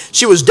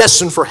 she was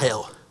destined for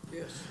hell.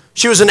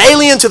 She was an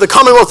alien to the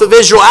Commonwealth of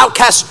Israel,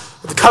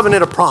 outcast of the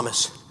covenant of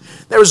promise.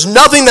 There was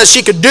nothing that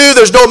she could do.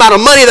 There's no amount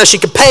of money that she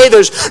could pay.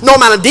 There's no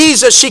amount of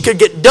deeds that she could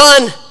get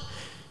done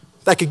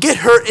that could get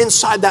her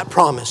inside that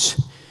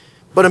promise.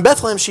 But in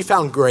Bethlehem, she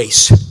found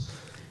grace.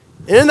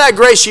 And in that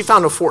grace, she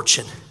found a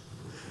fortune.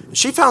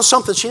 She found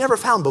something she never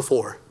found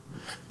before.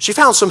 She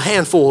found some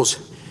handfuls.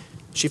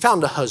 She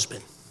found a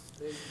husband.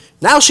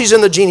 Now she's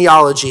in the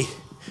genealogy,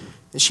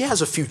 and she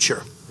has a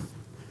future.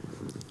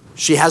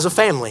 She has a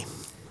family.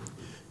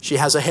 She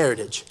has a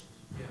heritage.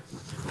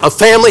 A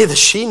family that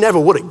she never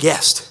would have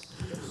guessed.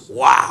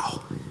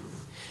 Wow.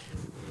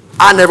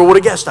 I never would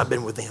have guessed I've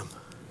been with them.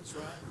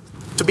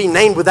 To be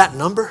named with that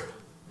number,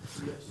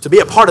 to be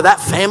a part of that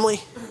family,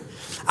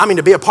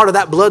 to be a part of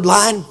that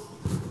bloodline.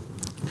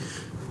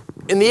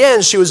 In the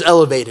end, she was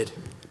elevated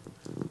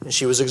and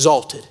she was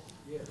exalted.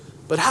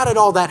 But how did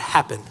all that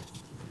happen?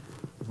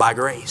 By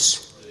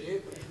grace.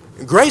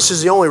 Grace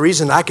is the only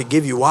reason I could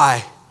give you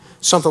why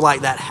something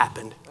like that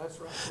happened.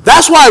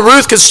 That's why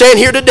Ruth could stand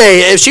here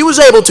today. If she was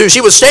able to,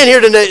 she would stand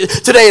here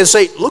today and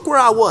say, look where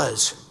I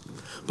was,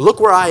 but look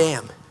where I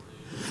am.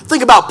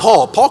 Think about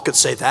Paul. Paul could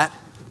say that.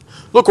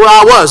 Look where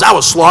I was. I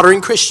was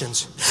slaughtering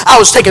Christians. I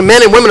was taking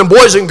men and women and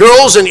boys and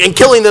girls and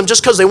killing them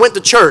just because they went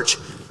to church.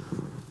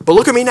 But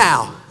look at me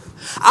now.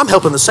 I'm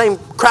helping the same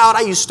crowd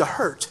I used to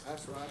hurt.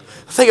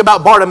 Think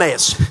about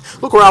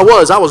Bartimaeus. Look where I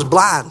was. I was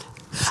blind.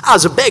 I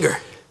was a beggar.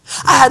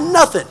 I had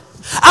nothing.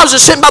 I was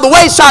just sitting by the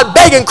wayside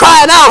begging,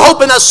 crying out,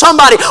 hoping that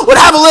somebody would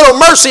have a little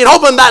mercy and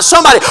hoping that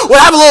somebody would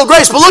have a little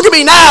grace. But look at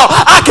me now.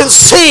 I can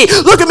see.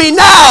 Look at me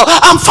now.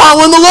 I'm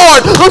following the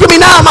Lord. Look at me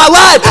now. My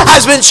life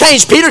has been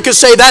changed. Peter could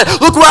say that.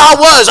 Look where I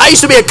was. I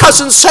used to be a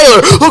cussing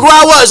sailor. Look where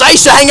I was. I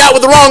used to hang out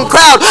with the wrong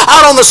crowd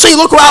out on the sea.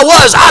 Look where I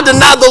was. I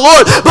denied the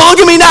Lord. But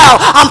look at me now.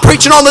 I'm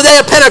preaching on the day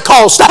of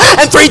Pentecost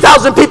and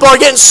 3,000 people are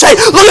getting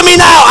saved. Look at me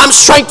now. I'm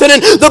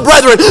strengthening the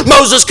brethren.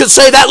 Moses could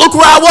say that. Look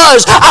where I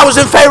was. I was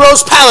in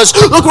Pharaoh's palace.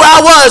 Look where I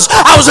was.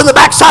 I was in the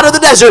backside of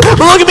the desert.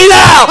 But look at me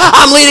now.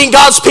 I'm leading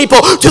God's people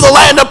to the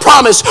land of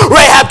promise.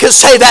 Rahab could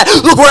say that.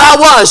 Look where I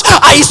was.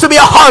 I used to be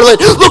a harlot.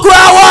 Look where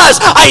I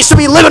was. I used to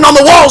be living on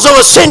the walls of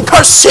a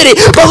sin-cursed city.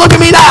 But look at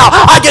me now.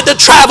 I get to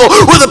travel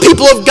with the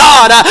people of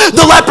God.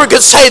 The leper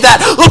could say that.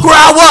 Look where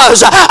I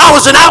was. I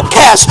was an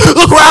outcast.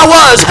 Look where I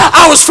was.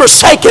 I was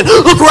forsaken.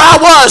 Look where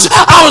I was.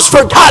 I was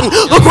forgotten.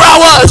 Look where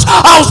I was.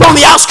 I was on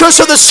the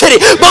outskirts of the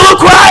city. But look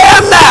where I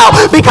am now.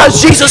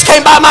 Because Jesus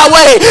came by my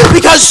way.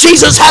 Because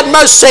Jesus had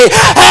mercy.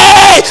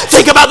 Hey,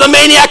 think about the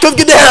maniac of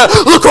Gadara.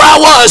 Look where I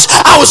was.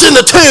 I was in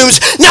the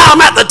tombs. Now I'm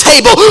at the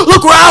table.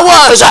 Look where I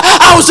was.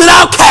 I was an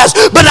outcast,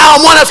 but now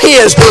I'm one of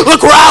his.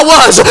 Look where I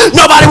was.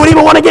 Nobody would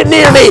even want to get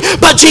near me,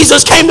 but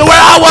Jesus came to where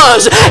I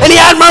was, and he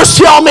had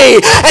mercy on me.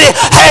 And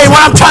hey,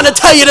 what I'm trying to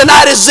tell you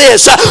tonight is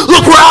this.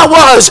 Look where I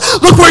was.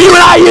 Look where you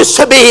and I used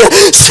to be.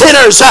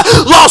 Sinners,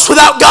 lost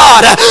without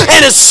God and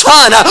his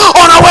son,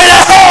 on our way to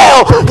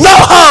hell. No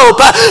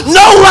hope,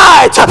 no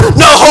light,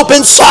 no hope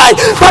inside.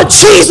 But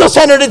Jesus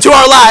entered into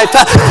our life,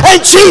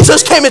 and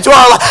Jesus came into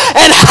our life,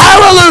 and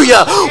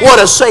hallelujah,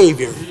 what a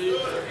Savior.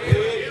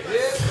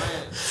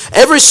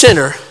 Every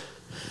sinner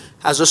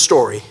has a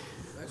story,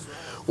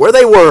 where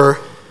they were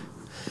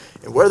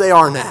and where they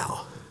are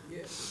now.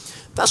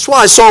 That's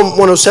why Psalm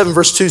 107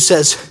 verse 2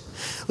 says,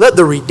 let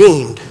the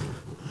redeemed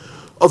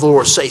of the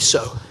Lord say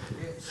so.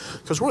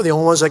 Because we're the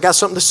only ones that got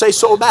something to say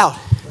so about.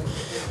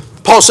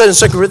 Paul said in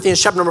 2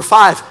 Corinthians chapter number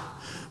 5,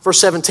 verse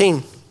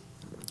 17,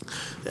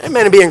 a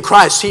man to be in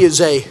Christ, he is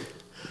a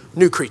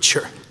new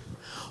creature.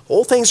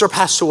 All things are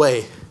passed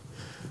away.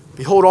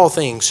 Behold, all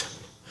things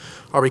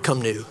are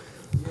become new.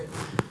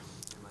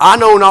 I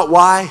know not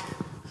why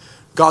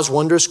God's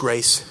wondrous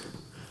grace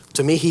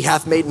to me he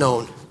hath made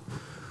known,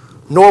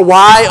 nor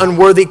why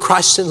unworthy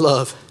Christ in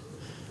love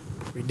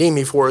redeemed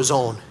me for his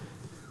own.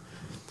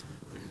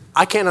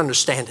 I can't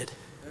understand it.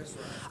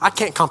 I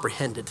can't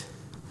comprehend it.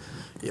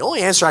 The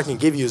only answer I can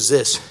give you is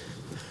this: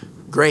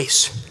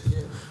 grace.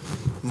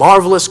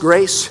 Marvelous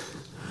grace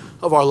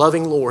of our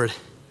loving Lord.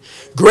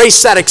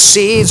 Grace that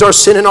exceeds our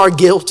sin and our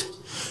guilt.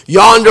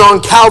 Yonder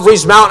on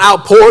Calvary's mount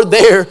outpoured,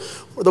 there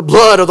where the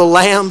blood of the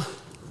Lamb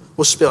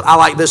was spilled. I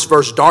like this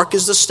verse. Dark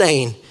is the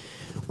stain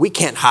we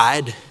can't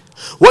hide.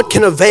 What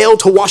can avail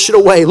to wash it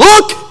away?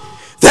 Look,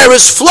 There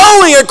is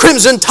flowing a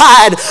crimson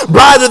tide,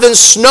 brighter than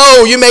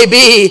snow you may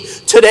be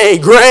today.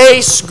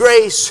 Grace,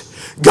 grace.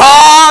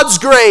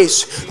 God's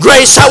grace,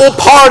 grace that will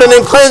pardon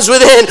and cleanse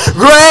within.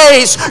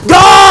 Grace,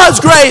 God's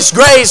grace,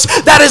 grace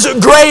that is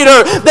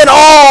greater than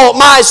all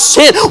my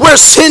sin. Where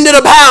sin did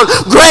abound,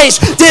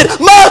 grace did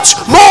much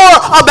more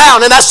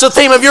abound. And that's the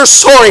theme of your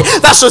story.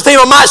 That's the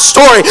theme of my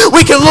story.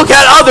 We can look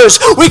at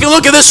others. We can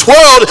look at this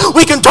world.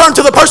 We can turn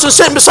to the person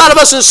sitting beside of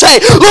us and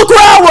say, look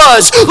where I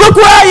was. Look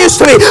where I used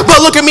to be.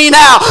 But look at me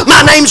now.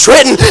 My name's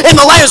written in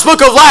the Lamb's Book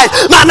of Life.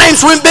 My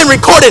name's been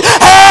recorded.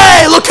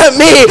 Hey, look at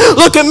me.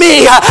 Look at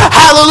me.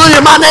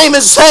 Hallelujah. My name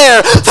is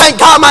there. Thank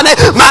God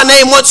my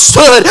name once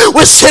stood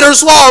with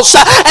sinners lost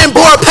and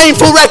bore a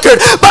painful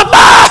record. But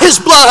by his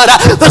blood,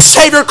 the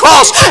Savior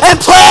crossed and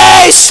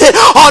placed it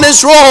on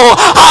his roll.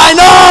 I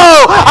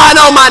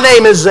know my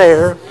name is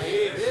there.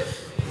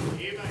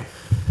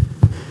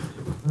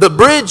 The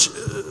bridge,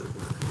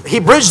 he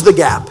bridged the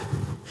gap.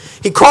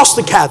 He crossed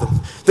the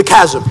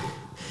chasm.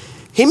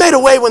 He made a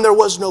way when there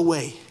was no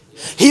way.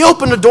 He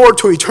opened a door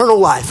to eternal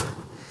life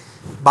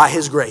by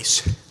his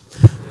grace.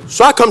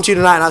 So I come to you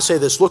tonight and I say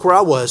this, look where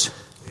I was,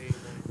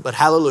 but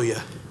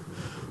hallelujah,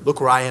 look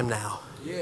where I am now.